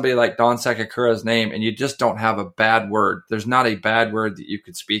mentioned somebody like Don Sakakura's name, and you just don't have a bad word. There's not a bad word that you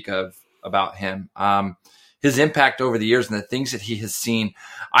could speak of about him. His impact over the years and the things that he has seen.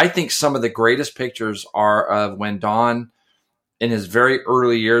 I think some of the greatest pictures are of when Don, in his very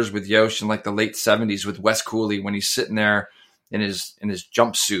early years with Yosh in like the late 70s with Wes Cooley, when he's sitting there in his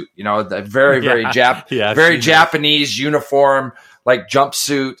jumpsuit, the very Japanese uniform, like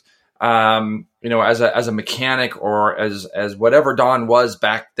jumpsuit, as a mechanic or as whatever Don was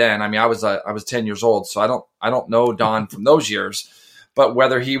back then. I mean, I was 10 years old, so I don't know Don from those years, but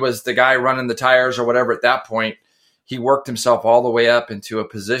whether he was the guy running the tires or whatever at that point, he worked himself all the way up into a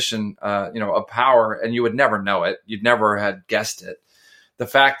position, of power, and you would never know it. You'd never had guessed it. The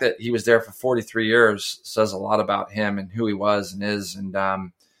fact that he was there for 43 years says a lot about him and who he was and is.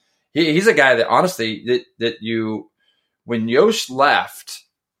 And he's a guy that honestly, when Yosh left,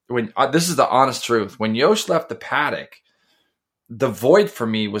 this is the honest truth, when Yosh left the paddock, the void for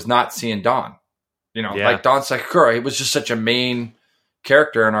me was not seeing Don. Like Don Sakakura, he was just such a main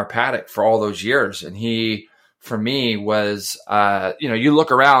character in our paddock for all those years. And he, for me, was, you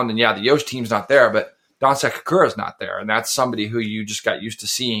look around and the Yosh team's not there, but Don Sakakura is not there. And that's somebody who you just got used to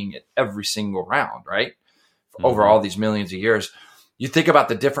seeing at every single round, right? Mm-hmm. Over all these millions of years. You think about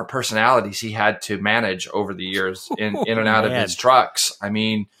the different personalities he had to manage over the years in and out of his trucks. I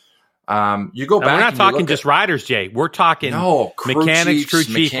mean, you go back. We're not talking just riders, Jay. We're talking mechanics, crew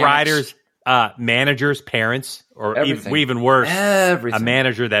chief, riders, managers, parents, or even worse, a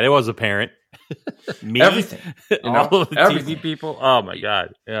manager that it was a parent. Me, everything, all of the TV people. Oh my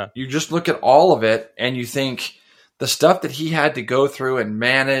God. Yeah. You just look at all of it and you think the stuff that he had to go through and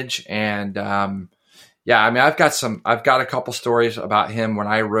manage. And, I've got a couple stories about him when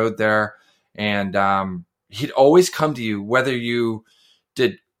I rode there, and, he'd always come to you, whether you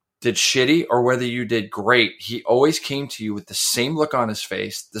did shitty or whether you did great. He always came to you with the same look on his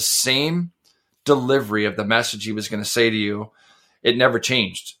face, the same delivery of the message he was going to say to you. It never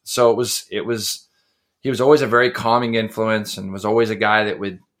changed. So he was always a very calming influence and was always a guy that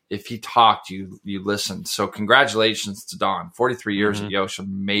would, if he talked, you listened. So congratulations to Don. 43 years at Yosh,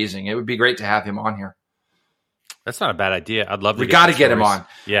 amazing. It would be great to have him on here. That's not a bad idea. I'd love to. We got to get him on.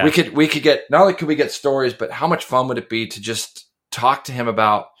 Yeah. We could get, not only could we get stories, but how much fun would it be to just talk to him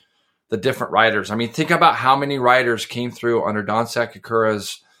about the different riders? I mean, think about how many riders came through under Don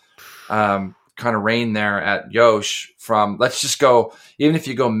Sakakura's, kind of reign there at Yosh from, let's just go, even if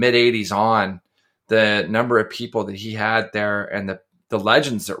you go mid 80s on, the number of people that he had there and the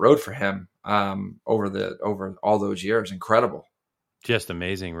legends that rode for him over all those years. Incredible. Just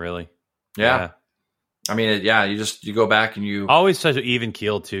amazing, really. Yeah. I mean, you go back and you always such an even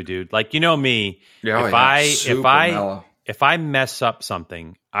keel too, dude. Like, me, if I mess up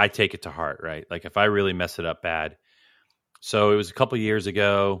something, I take it to heart, right? Like if I really mess it up bad. So it was a couple years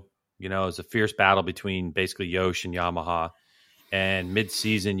ago, it was a fierce battle between basically Yosh and Yamaha, and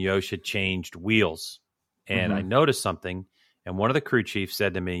mid-season Yosh had changed wheels, and I noticed something, and one of the crew chiefs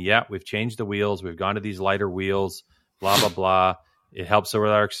said to me, "Yeah, we've changed the wheels. We've gone to these lighter wheels, blah, blah, blah. It helps with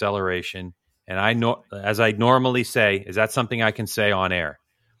our acceleration." And I know, as I normally say, is that something I can say on air?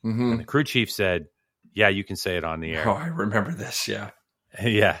 And the crew chief said, "Yeah, you can say it on the air." Oh, I remember this. Yeah.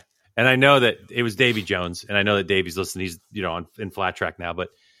 Yeah. And I know that it was Davy Jones, and I know that Davy's listening. He's, in flat track now,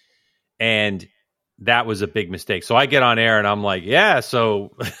 and that was a big mistake. So I get on air and I'm like, yeah,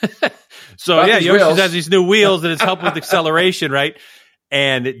 so Yoshi has these new wheels and it's helped with acceleration, right?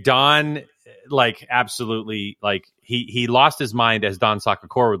 And Don, absolutely, he lost his mind, as Don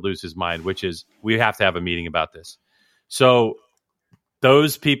Sakakor would lose his mind, which is, we have to have a meeting about this. So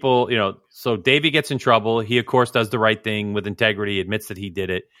those people, so Davey gets in trouble. He, of course, does the right thing with integrity, admits that he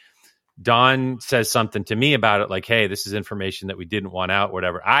did it. Don says something to me about it, like, hey, this is information that we didn't want out,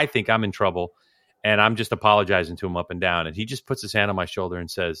 whatever. I think I'm in trouble, and I'm just apologizing to him up and down. And he just puts his hand on my shoulder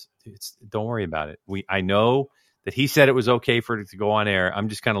and says, don't worry about it. I know that he said it was okay for it to go on air. I'm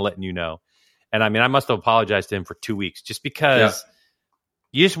just kind of letting you know. And I mean, I must have apologized to him for 2 weeks just because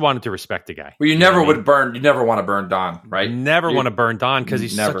you just wanted to respect the guy. Well, you never want to burn Don, right? You never want to burn Don because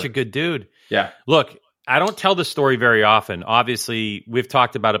he's such a good dude. Yeah. Look, I don't tell this story very often. Obviously, we've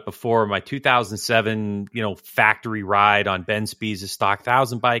talked about it before. My 2007, factory ride on Ben Spies' stock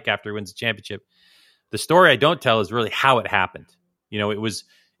 1,000 bike after he wins the championship. The story I don't tell is really how it happened. It was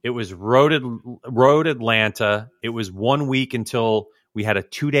Road Atlanta. It was 1 week until we had a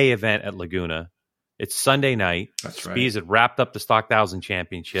 2-day event at Laguna. It's Sunday night. That's right. Spies had wrapped up the stock 1,000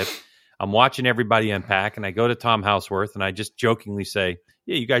 championship. I'm watching everybody unpack, and I go to Tom Houseworth, and I just jokingly say,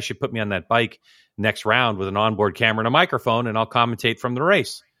 yeah, you guys should put me on that bike next round with an onboard camera and a microphone, and I'll commentate from the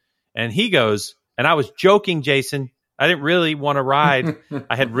race. And he goes, and I was joking, Jason. I didn't really want to ride.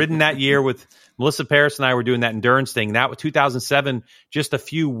 I had ridden that year with Melissa Paris, and I were doing that endurance thing. That was 2007, just a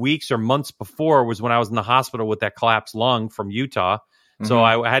few weeks or months before was when I was in the hospital with that collapsed lung from Utah. So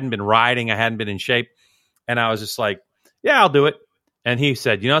I hadn't been riding. I hadn't been in shape. And I was just like, yeah, I'll do it. And he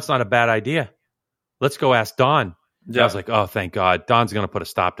said, it's not a bad idea. Let's go ask Don. Yeah. I was like, oh, thank God. Don's going to put a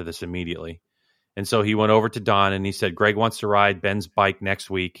stop to this immediately. And so he went over to Don and he said, Greg wants to ride Ben's bike next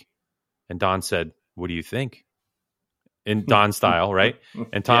week. And Don said, what do you think? In Don style, right?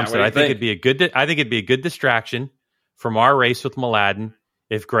 And Tom said, I think it'd be a good distraction from our race with Mladen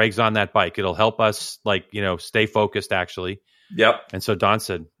if Greg's on that bike. It'll help us stay focused actually. Yep. And so Don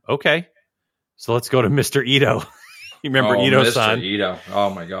said, okay, so let's go to Mr. Ito. You remember Ito-san? Mr. Ito. Oh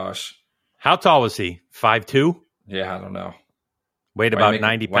my gosh. How tall was he? 5'2"? Yeah, I don't know. Weighed about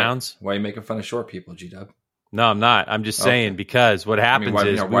 90 pounds. Why are you making fun of short people, G-Dub? No, I'm not. I'm just saying because what happens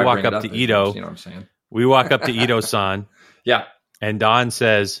is we walk up to Ito. You know what I'm saying? We walk up to Ito-san. Yeah. And Don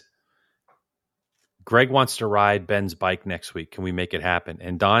says, Greg wants to ride Ben's bike next week. Can we make it happen?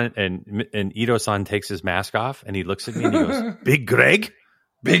 And Don and Ito-san takes his mask off and he looks at me and he goes, Big Greg?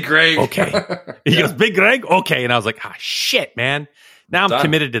 Big Greg. Okay. He goes, Big Greg? Okay. And I was like, shit, man. Now I'm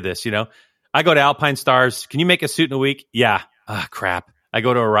committed to this, I go to Alpine Stars. Can you make a suit in a week? Yeah. Crap. I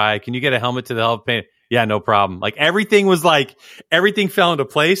go to a ride. Can you get a helmet to the helmet paint? Yeah, no problem. Everything fell into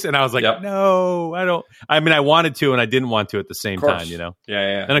place. And I was like, no, I don't. I mean, I wanted to, and I didn't want to at the same time,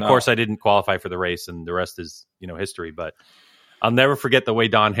 Yeah. And of course I didn't qualify for the race and the rest is, history, but I'll never forget the way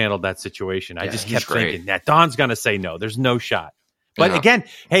Don handled that situation. I just kept thinking that Don's going to say no, there's no shot. But again,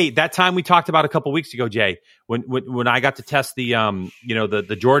 hey, that time we talked about a couple weeks ago, Jay, when I got to test the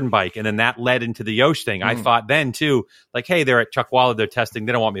the Jordan bike, and then that led into the Yosh thing. I thought then too, hey, they're at Chuckwalla, they're testing,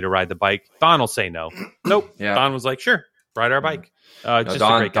 they don't want me to ride the bike. Don will say no. Nope. Yeah. Don was like, sure, ride our bike. Just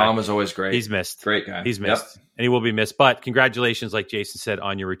a great guy. Don was always great. He's missed. Great guy. He's missed, and he will be missed. But congratulations, like Jason said,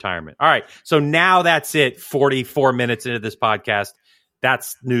 on your retirement. All right, so now that's it. 44 minutes into this podcast,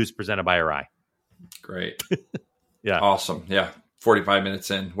 that's news presented by Arai. Great. Yeah. Awesome. Yeah. 45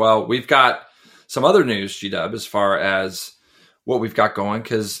 minutes in. Well, we've got some other news, G-Dub, as far as what we've got going,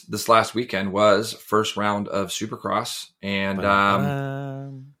 because this last weekend was first round of Supercross. And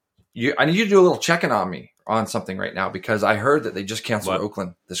I need you to do a little check-in on me on something right now, because I heard that they just canceled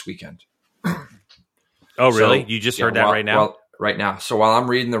Oakland this weekend. Oh, really? You just heard that right now? Well, right now. So while I'm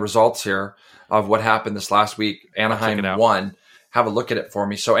reading the results here of what happened this last week, Anaheim won. Have a look at it for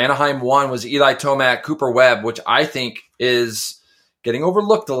me. So Anaheim won was Eli Tomac, Cooper Webb, which I think is getting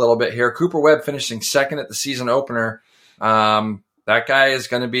overlooked a little bit here. Cooper Webb finishing second at the season opener. That guy is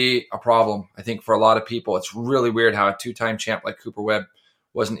going to be a problem, I think, for a lot of people. It's really weird how a two-time champ like Cooper Webb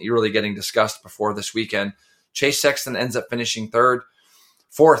wasn't really getting discussed before this weekend. Chase Sexton ends up finishing third.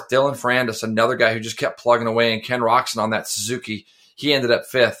 Fourth, Dylan Ferrandis, another guy who just kept plugging away, and Ken Roczen on that Suzuki. He ended up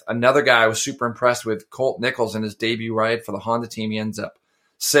fifth. Another guy I was super impressed with, Colt Nichols, in his debut ride for the Honda team. He ends up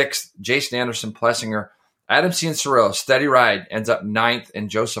sixth. Jason Anderson Plessinger. Adam Cianciarulo, steady ride, ends up ninth, and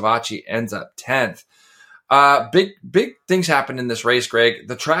Joe Savacci ends up 10th. Big things happened in this race, Greg.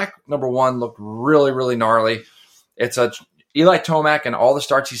 The track, number one, looked really, really gnarly. It's Eli Tomac, and all the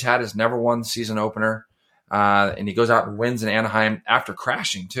starts he's had, has never won the season opener. And he goes out and wins in Anaheim after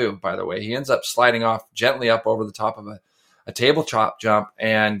crashing, too, by the way. He ends up sliding off gently up over the top of a tabletop jump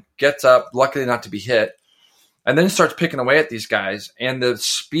and gets up, luckily not to be hit, and then starts picking away at these guys. And the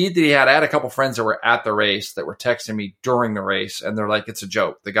speed that he had, I had a couple friends that were at the race that were texting me during the race, and they're like, it's a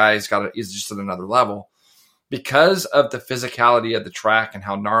joke. The guy's he's just at another level. Because of the physicality of the track and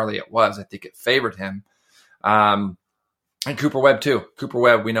how gnarly it was, I think it favored him. And Cooper Webb, too. Cooper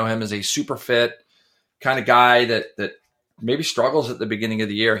Webb, we know him as a super fit kind of guy that maybe struggles at the beginning of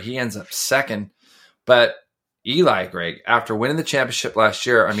the year. He ends up second. But Eli, Greg, after winning the championship last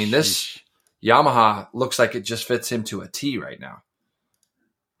year, I mean, this Yamaha looks like it just fits him to a T right now.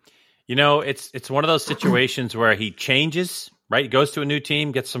 You know, it's one of those situations where he changes, right? He goes to a new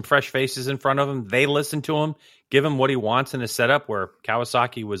team, gets some fresh faces in front of him. They listen to him, give him what he wants in a setup where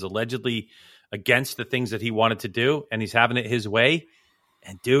Kawasaki was allegedly against the things that he wanted to do, and he's having it his way.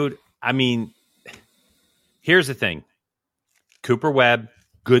 And, dude, I mean, here's the thing. Cooper Webb,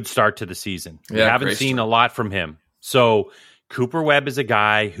 good start to the season. We haven't seen a lot from him. So Cooper Webb is a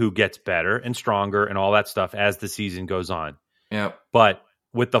guy who gets better and stronger and all that stuff as the season goes on. Yeah. But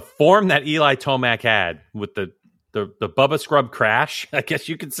with the form that Eli Tomac had, with the Bubba Scrub crash, I guess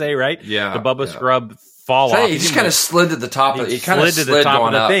you could say, right? Yeah. The Bubba Scrub fall off. He just kind of slid to the top of it. He kind of slid to the top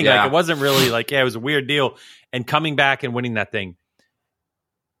of the up, thing. Yeah. Like, it wasn't really like, it was a weird deal. And coming back and winning that thing.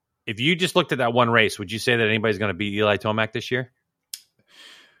 If you just looked at that one race, would you say that anybody's going to beat Eli Tomac this year?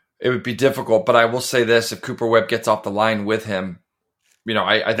 It would be difficult, but I will say this: if Cooper Webb gets off the line with him,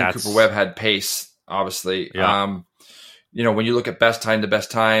 I think Cooper Webb had pace, obviously. Yeah. When you look at best time to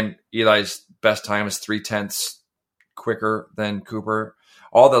best time, Eli's best time is 0.3 quicker than Cooper.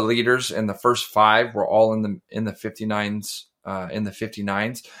 All the leaders in the first five were all in the 59s. In the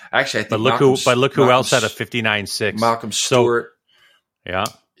 59s, actually, I think. But look who else had a 59.6. Malcolm Stewart. Yeah.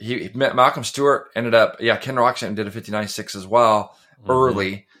 Malcolm Stewart ended up. Yeah, Ken Roczen did a 59.6 as well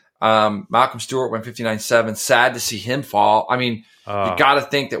early. Malcolm Stewart went 59.7. Sad to see him fall. I mean, you got to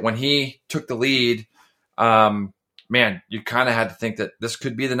think that when he took the lead, man, you kind of had to think that this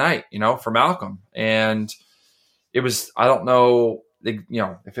could be the night, for Malcolm. And it was, I don't know,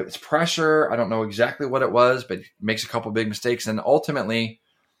 if it was pressure, I don't know exactly what it was, but he makes a couple big mistakes and ultimately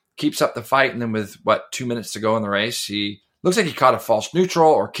keeps up the fight. And then with 2 minutes to go in the race, he looks like he caught a false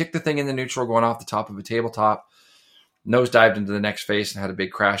neutral or kicked the thing in the neutral going off the top of a tabletop. Nosedived into the next face and had a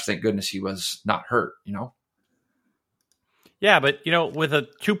big crash. Thank goodness he was not hurt, Yeah, but, with a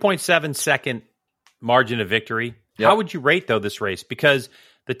 2.7 second margin of victory, how would you rate, though, this race? Because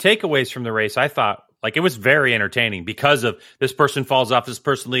the takeaways from the race, I thought, it was very entertaining because of this person falls off, this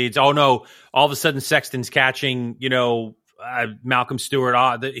person leads. Oh, no, all of a sudden Sexton's catching, Malcolm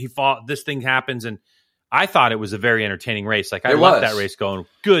Stewart. This thing happens. And I thought it was a very entertaining race. I loved that race going.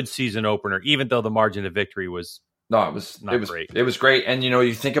 Good season opener, even though the margin of victory was No, it was great. It was great. And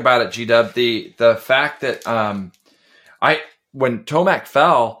you think about it, G-Dub, the fact that when Tomac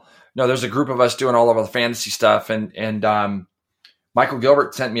fell, there's a group of us doing all of our fantasy stuff, and Michael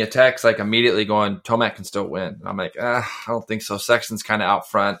Gilbert sent me a text immediately going, Tomac can still win. And I'm like, I don't think so. Sexton's kind of out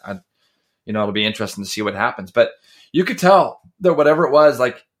front. It'll be interesting to see what happens. But you could tell that whatever it was,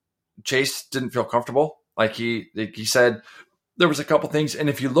 Chase didn't feel comfortable. He said there was a couple things. And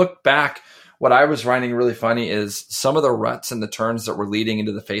if you look back, what I was finding really funny is some of the ruts and the turns that were leading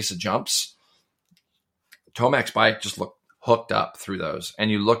into the face of jumps. Tomac's bike just looked hooked up through those.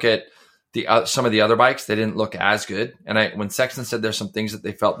 And you look at some of the other bikes, they didn't look as good. And when Sexton said there's some things that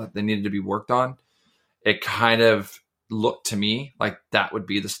they felt that they needed to be worked on, it kind of looked to me like that would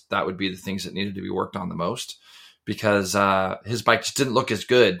be the things that needed to be worked on the most, because his bike just didn't look as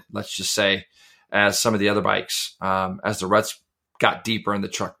good, let's just say, as some of the other bikes. As the ruts got deeper and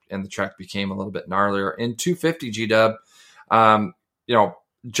the track became a little bit gnarlier. In 250 G-Dub,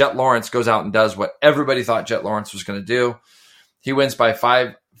 Jet Lawrence goes out and does what everybody thought Jet Lawrence was going to do. He wins by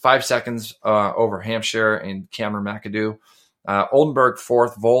five seconds over Hampshire and Cameron McAdoo. Oldenburg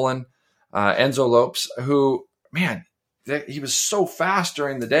fourth, Volan, Enzo Lopes, who, man, he was so fast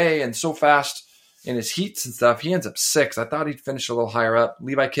during the day and so fast in his heats and stuff. He ends up 6th. I thought he'd finish a little higher up.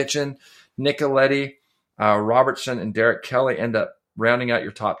 Levi Kitchen, Nicoletti, Robertson, and Derek Kelly end up rounding out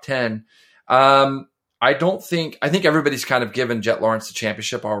your top 10. I think everybody's kind of given Jet Lawrence the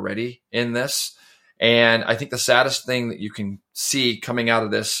championship already in this. And I think the saddest thing that you can see coming out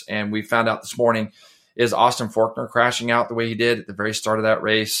of this, and we found out this morning, is Austin Faulkner crashing out the way he did at the very start of that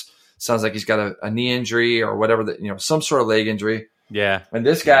race. Sounds like he's got a knee injury or whatever, some sort of leg injury. Yeah. And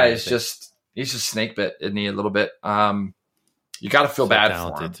this guy is he's just snake bit, isn't he, a little bit? You got to feel bad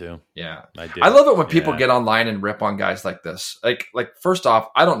for him. Too. Yeah. I do. I love it when people get online and rip on guys like this. Like first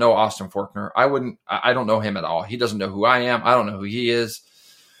off, I don't know Austin Faulkner. I don't know him at all. He doesn't know who I am. I don't know who he is.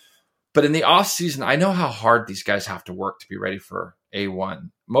 But in the off season, I know how hard these guys have to work to be ready for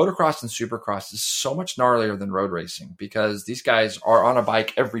A1. Motocross and Supercross is so much gnarlier than road racing because these guys are on a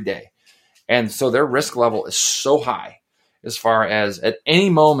bike every day. And so their risk level is so high as far as at any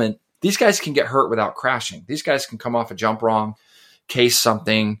moment, these guys can get hurt without crashing. These guys can come off a jump wrong, case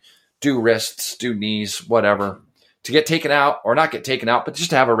something, do wrists, do knees, whatever, to get taken out or not get taken out, but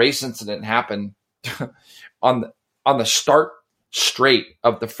just to have a race incident happen on the start straight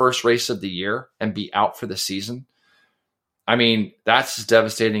of the first race of the year and be out for the season. I mean, that's as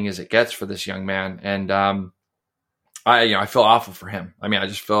devastating as it gets for this young man. And I feel awful for him. I mean, I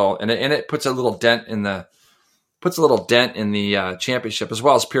just feel, and it puts a little dent in the championship, as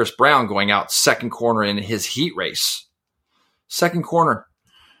well as Pierce Brown going out second corner in his heat race. Second corner.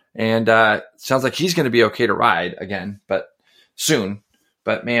 And sounds like he's going to be okay to ride again, but soon.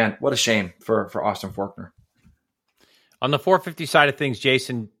 But man, what a shame for Austin Faulkner. On the 450 side of things,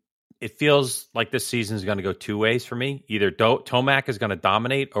 Jason, it feels like this season is going to go two ways for me. Either Tomac is going to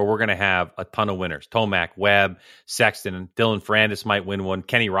dominate or we're going to have a ton of winners. Tomac, Webb, Sexton, and Dylan Ferrandis might win one.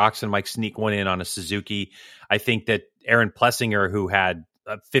 Kenny Roczen might sneak one in on a Suzuki. I think that Aaron Plessinger, who had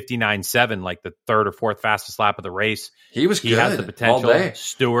 59.7, like the third or fourth fastest lap of the race, he was good. He has the potential. All day.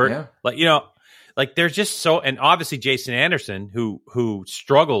 Stewart, like there's just so, and obviously Jason Anderson, who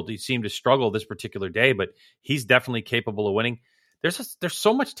struggled, he seemed to struggle this particular day, but he's definitely capable of winning. There's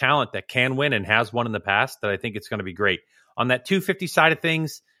so much talent that can win and has won in the past that I think it's going to be great. On that 250 side of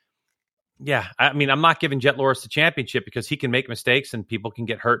things, yeah, I mean, I'm not giving Jet Lawrence the championship because he can make mistakes and people can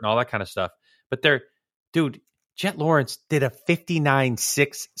get hurt and all that kind of stuff. But Jet Lawrence did a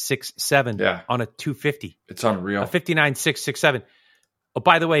 59.667 on a 250. It's unreal. A 59.667. Oh,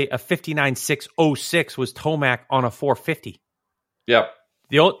 by the way, a 59.606 was Tomac on a 450. Yep.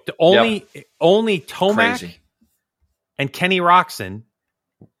 The only Tomac Crazy. And Kenny Roczen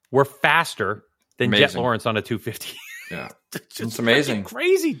were faster than Amazing. Jet Lawrence on a 250. Yeah. It's amazing.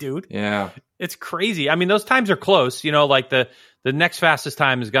 Crazy, dude. Yeah. It's crazy. I mean, those times are close. Like the next fastest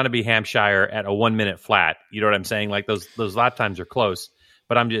time is going to be Hampshire at a 1 minute flat. You know what I'm saying? Like those lap times are close,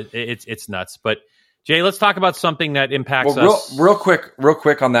 but it's nuts. But Jay, let's talk about something that impacts us. Real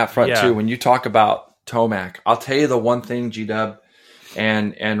quick on that front too. When you talk about Tomac, I'll tell you the one thing, G-Dub,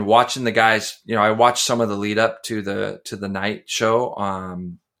 and watching the guys, I watched some of the lead up to the night show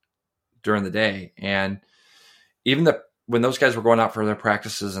during the day, and even when those guys were going out for their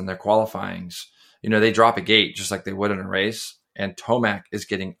practices and their qualifyings, they drop a gate just like they would in a race, and Tomac is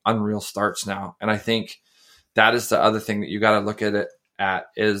getting unreal starts now. And I think that is the other thing that you got to look at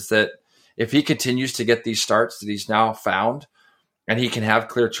is that if he continues to get these starts that he's now found, and he can have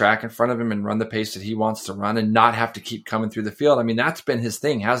clear track in front of him and run the pace that he wants to run and not have to keep coming through the field. I mean, that's been his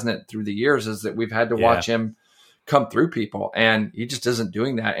thing, hasn't it, through the years, is that we've had to watch him come through people, and he just isn't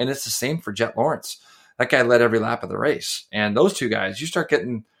doing that. And it's the same for Jet Lawrence. That guy led every lap of the race. And those two guys, you start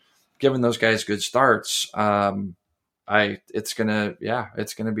giving those guys good starts. It's gonna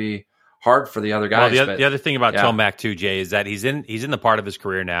be hard for the other guys. Well, the other thing about Tomac too, Jay, is that he's in the part of his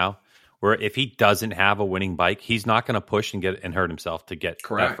career now where if he doesn't have a winning bike, he's not going to push and hurt himself to get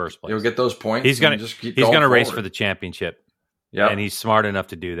that first place. He'll get those points. He's going to race for the championship. Yeah, and he's smart enough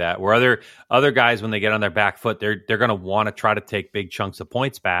to do that. Where other guys, when they get on their back foot, they're going to want to try to take big chunks of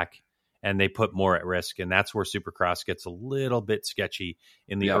points back, and they put more at risk. And that's where Supercross gets a little bit sketchy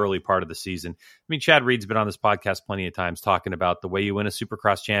in the early part of the season. I mean, Chad Reed's been on this podcast plenty of times talking about the way you win a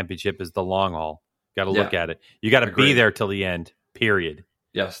Supercross championship is the long haul. Got to look at it. You got to be there till the end, period.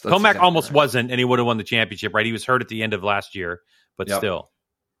 Yes. Tomac almost wasn't, and he would have won the championship, right? He was hurt at the end of last year, but still.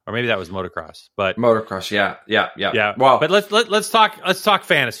 Or maybe that was motocross. But motocross, yeah. Well, but let's talk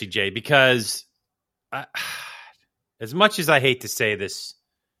fantasy, Jay, because as much as I hate to say this,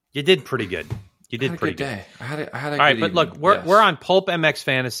 you did pretty good. You did pretty good. I had a all right, but look, we're on Pulp MX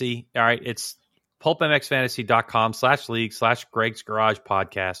Fantasy. All right, it's pulpmxfantasy.com/league/Greg's Garage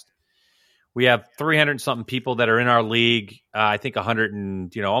Podcast. We have 300 something people that are in our league. I think 100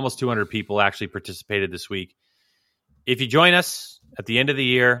 and almost 200 people actually participated this week. If you join us at the end of the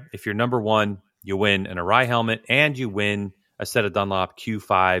year, if you're number one, you win an Arai helmet and you win a set of Dunlop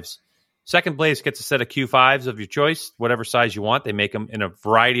Q5s. Second place gets a set of Q5s of your choice, whatever size you want. They make them in a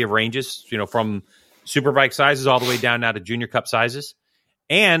variety of ranges, from Superbike sizes all the way down now to Junior Cup sizes.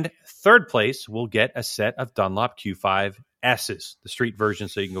 And third place will get a set of Dunlop Q5 S's, the street version,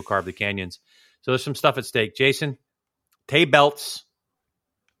 so you can go carve the canyons. So there's some stuff at stake. Jason, Tay Belts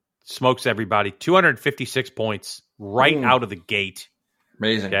smokes everybody. 256 points right out of the gate.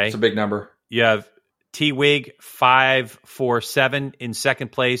 Amazing. Okay? It's a big number. You have T-Wig 547 in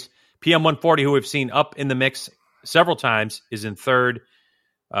second place. PM140, who we've seen up in the mix several times, is in third.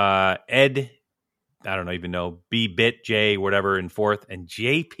 Ed, I don't even know, B-Bit, J, whatever, in fourth. And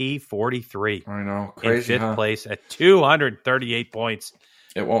JP43 I know, crazy, in fifth place at 238 points.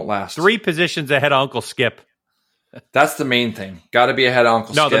 It won't last. 3 positions ahead of Uncle Skip. That's the main thing. Got to be ahead of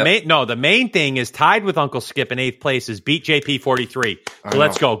Uncle Skip. The main thing is tied with Uncle Skip in 8th place is beat JP43. So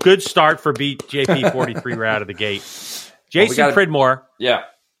let's go. Good start for beat JP43 right out of the gate. Jason Pridmore. Yeah.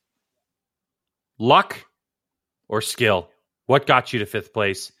 Luck or skill? What got you to 5th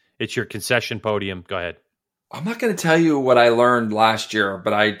place? It's your concession podium. Go ahead. I'm not going to tell you what I learned last year,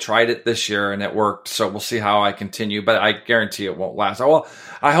 but I tried it this year and it worked. So we'll see how I continue, but I guarantee it won't last. Well,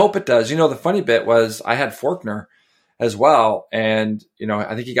 I hope it does. The funny bit was I had Forkner as well. And,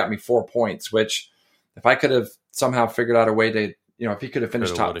 I think he got me 4 points, which if I could have somehow figured out a way to, if he could have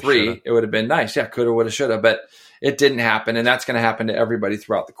finished top 3, it would have been nice. Yeah, coulda, woulda, shoulda, but it didn't happen. And that's going to happen to everybody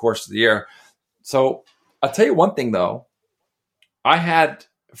throughout the course of the year. So I'll tell you one thing though. I had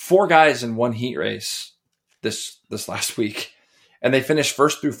 4 guys in one heat race this last week, and they finished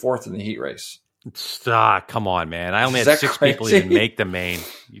 1st through 4th in the heat race. Come on, man. I only had 6 people even make the main.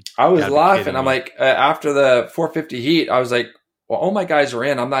 I was laughing. I'm like, after the 450 heat, I was like, well, all my guys are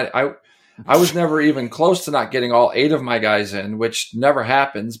in. I was never even close to not getting all 8 of my guys in, which never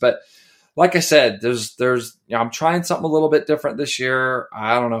happens. But like I said, I'm trying something a little bit different this year.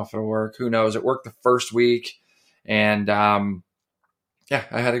 I don't know if it'll work. Who knows? It worked the first week, and yeah,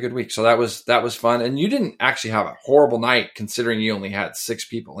 I had a good week. So that was fun. And you didn't actually have a horrible night considering you only had 6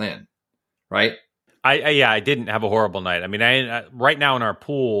 people in, right? I didn't have a horrible night. I mean, I right now in our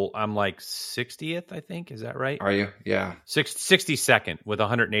pool, I'm like 60th, I think. Is that right? Are you? Yeah. 62nd with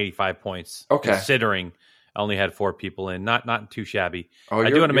 185 points. Okay. Considering I only had 4 people in. Not too shabby. Oh, I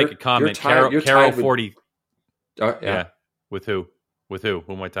do want to make a comment. Carol 40. Yeah. With who? Who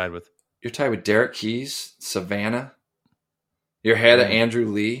am I tied with? You're tied with Derek Keys, Savannah. You're ahead of Andrew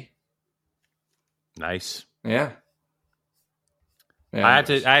Lee. Nice. Yeah. I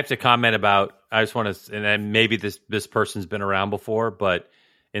have to comment about. I just want to, and then maybe this person's been around before, but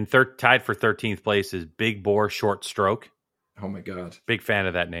tied for 13th place is Big Bore Short Stroke. Oh my God! Big fan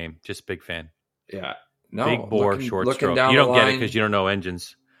of that name. Just big fan. Yeah. No. Big Bore Short Stroke. You don't get it because you don't know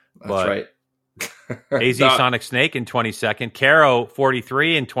engines. That's right. AZ Sonic Snake in 22nd. Caro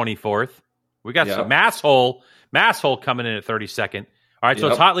 43 in 24th. We got some Masshole coming in at 32nd. All right, so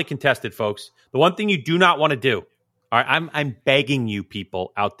it's hotly contested, folks. The one thing you do not want to do. All right, I'm begging you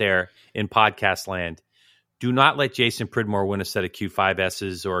people out there in podcast land, do not let Jason Pridmore win a set of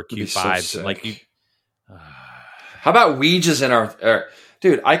Q5S's or Q5s. So how about Weege is in our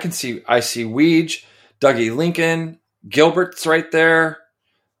dude? I see Weege, Dougie Lincoln, Gilbert's right there.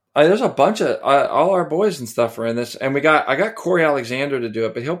 There's a bunch of all our boys and stuff are in this, and I got Corey Alexander to do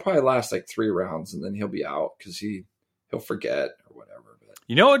it, but he'll probably last like 3 rounds and then he'll be out because he'll forget or whatever.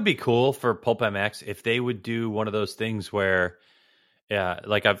 It would be cool for Pulp MX if they would do one of those things where,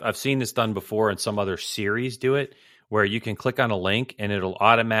 like I've seen this done before in some other series do it, where you can click on a link and it'll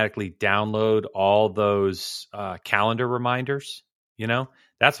automatically download all those calendar reminders.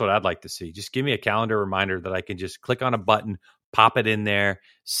 That's what I'd like to see. Just give me a calendar reminder that I can just click on a button, pop it in there,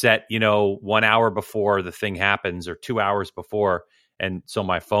 set 1 hour before the thing happens or 2 hours before, and so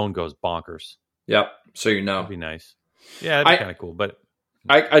my phone goes bonkers. Yep. So that'd be nice. Yeah, that'd be kind of cool, but.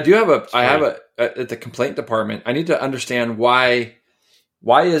 I do have at the complaint department. I need to understand why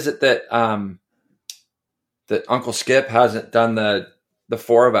is it that that Uncle Skip hasn't done the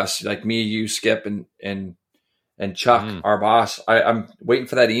 4 of us, like me, you, Skip, and Chuck, our boss. I'm waiting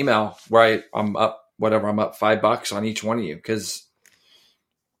for that email where I'm up $5 on each one of you because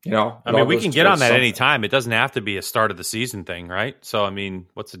I mean, we can get on that anytime. It doesn't have to be a start of the season thing, right? So I mean,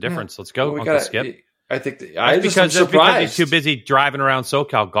 what's the difference? Let's go, Uncle Skip. I think because he's too busy driving around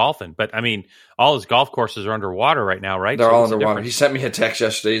SoCal golfing. But I mean, all his golf courses are underwater right now, right? They're all underwater. He sent me a text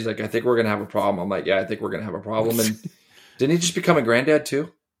yesterday. He's like, "I think we're gonna have a problem." I'm like, "Yeah, I think we're gonna have a problem." And didn't he just become a granddad too?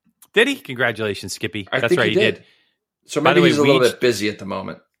 Did he? Congratulations, Skippy. I That's think right, he did. So By maybe the way, he's a little Weege- bit busy at the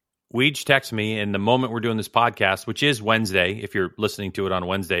moment. Weege texts me, and the moment we're doing this podcast, which is Wednesday, if you're listening to it on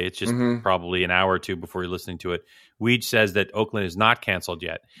Wednesday, it's just probably an hour or two before you're listening to it. Weege says that Oakland is not canceled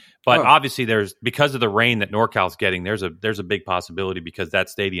yet. But obviously there's, because of the rain that NorCal's getting, there's a big possibility because that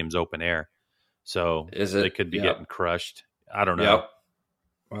stadium's open air. So they could be getting crushed. I don't know. Yep.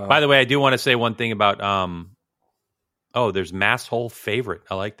 Wow. By the way, I do want to say one thing about there's Mass Hole Favorite.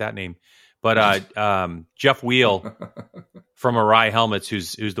 I like that name. But Jeff Wheel from Arai Helmets,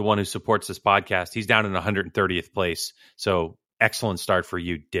 who's the one who supports this podcast, he's down in 130th place. So excellent start for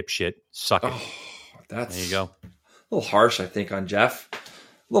you, dipshit. Suck it. There you go. A little harsh, I think, on Jeff. A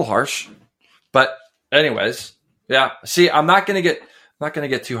little harsh. But anyways, yeah. See, I'm not gonna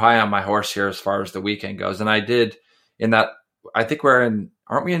get too high on my horse here as far as the weekend goes. And I did in that. I think aren't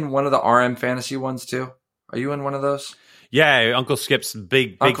we in one of the RM fantasy ones too? Are you in one of those? Yeah, Uncle Skip's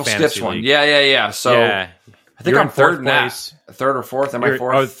big Uncle fantasy Skip's one. league. Yeah. So I think I'm third in place. Third or fourth. Am I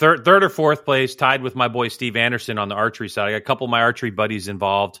fourth? Oh, third or fourth place, tied with my boy Steve Anderson on the archery side. I got a couple of my archery buddies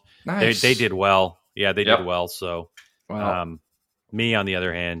involved. Nice. They did well. Yeah, they did well. So, wow. Me on the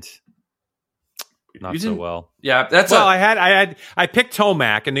other hand, not so well. Yeah, I picked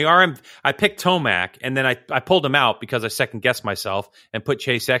Tomac and the RM. I picked Tomac, and then I pulled him out because I second guessed myself and put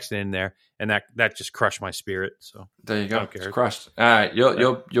Chase Sexton in there, and that just crushed my spirit. So there you go. It's crushed. All right,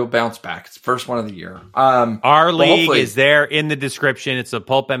 you'll bounce back. It's the first one of the year. Our league is there in the description. It's a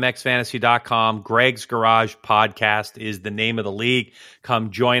pulpmxfantasy.com. Greg's Garage Podcast is the name of the league.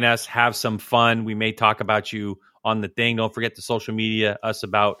 Come join us. Have some fun. We may talk about you on the thing. Don't forget to social media us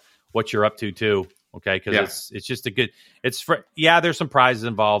about what you're up to too. Okay, because it's just there's some prizes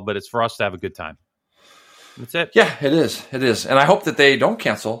involved, but it's for us to have a good time. That's it. Yeah, it is. And I hope that they don't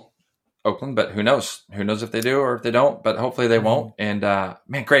cancel Oakland, but who knows? Who knows if they do or if they don't, but hopefully they won't. And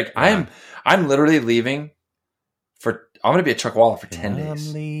man, Greg, I'm literally leaving I'm going to be at Chuckwalla for 10 days.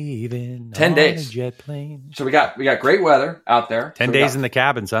 I'm leaving 10 days. On a jet plane. So we got great weather out there. 10 days in the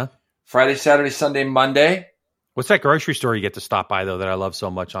cabins, huh? Friday, Saturday, Sunday, Monday. What's that grocery store you get to stop by though that I love so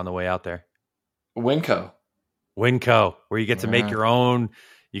much on the way out there? Winco, where you get to make your own.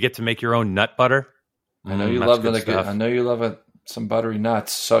 You get to make your own nut butter. I know you love I know you love some buttery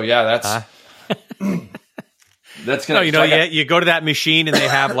nuts. So yeah, that's that's gonna. No, you go to that machine and they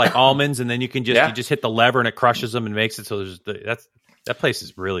have like almonds, and then you can just you just hit the lever and it crushes them and makes it. So that place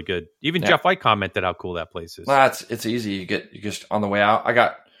is really good. Even Jeff White commented how cool that place is. Well, it's easy. You just on the way out. I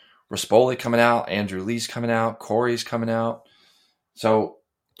got Rispoli coming out, Andrew Lee's coming out, Corey's coming out. So.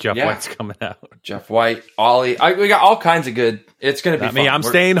 Jeff White's coming out. Jeff White, Ollie. We got all kinds of good. It's going to be fun. Me. I'm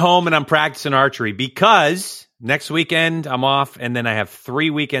staying home and I'm practicing archery because next weekend I'm off, and then I have 3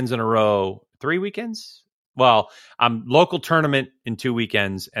 weekends in a row. 3 weekends? Well, I'm local tournament in 2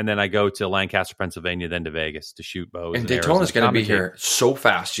 weekends, and then I go to Lancaster, Pennsylvania, then to Vegas to shoot bows. And Daytona's going to be here so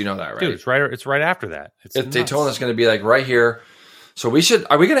fast. You know that, right? Dude, it's right after that. Daytona's going to be like right here. So are we going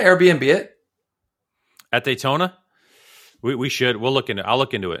to Airbnb it? At Daytona? We should. I'll look into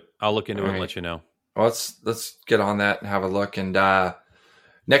it. I'll look into it and let you know. Well, let's get on that and have a look. And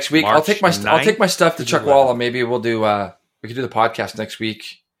next week, March I'll take my stuff to Chuckwalla. Maybe we could do the podcast next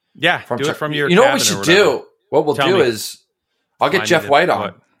week. Yeah, do it from your. You know what we should do? What we'll do is I'll get Jeff White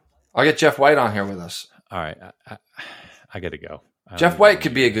on. I'll get Jeff White on here with us. All right, I got to go. Jeff White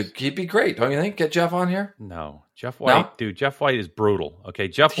he'd be great, don't you think? Get Jeff on here? No, Jeff White, dude. Jeff White is brutal. Okay,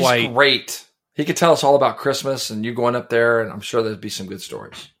 He's White, great. He could tell us all about Christmas and you going up there, and I'm sure there'd be some good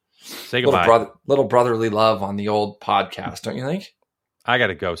stories. Say goodbye. Little brotherly love on the old podcast, don't you think? I got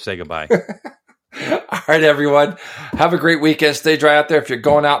to go. Say goodbye. All right, everyone. Have a great weekend. Stay dry out there. If you're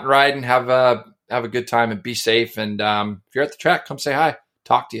going out and riding, have a good time and be safe. And if you're at the track, come say hi.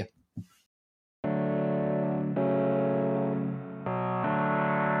 Talk to you.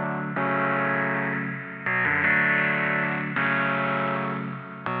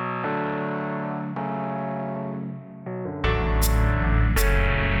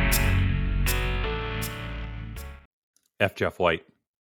 F. Jeff White.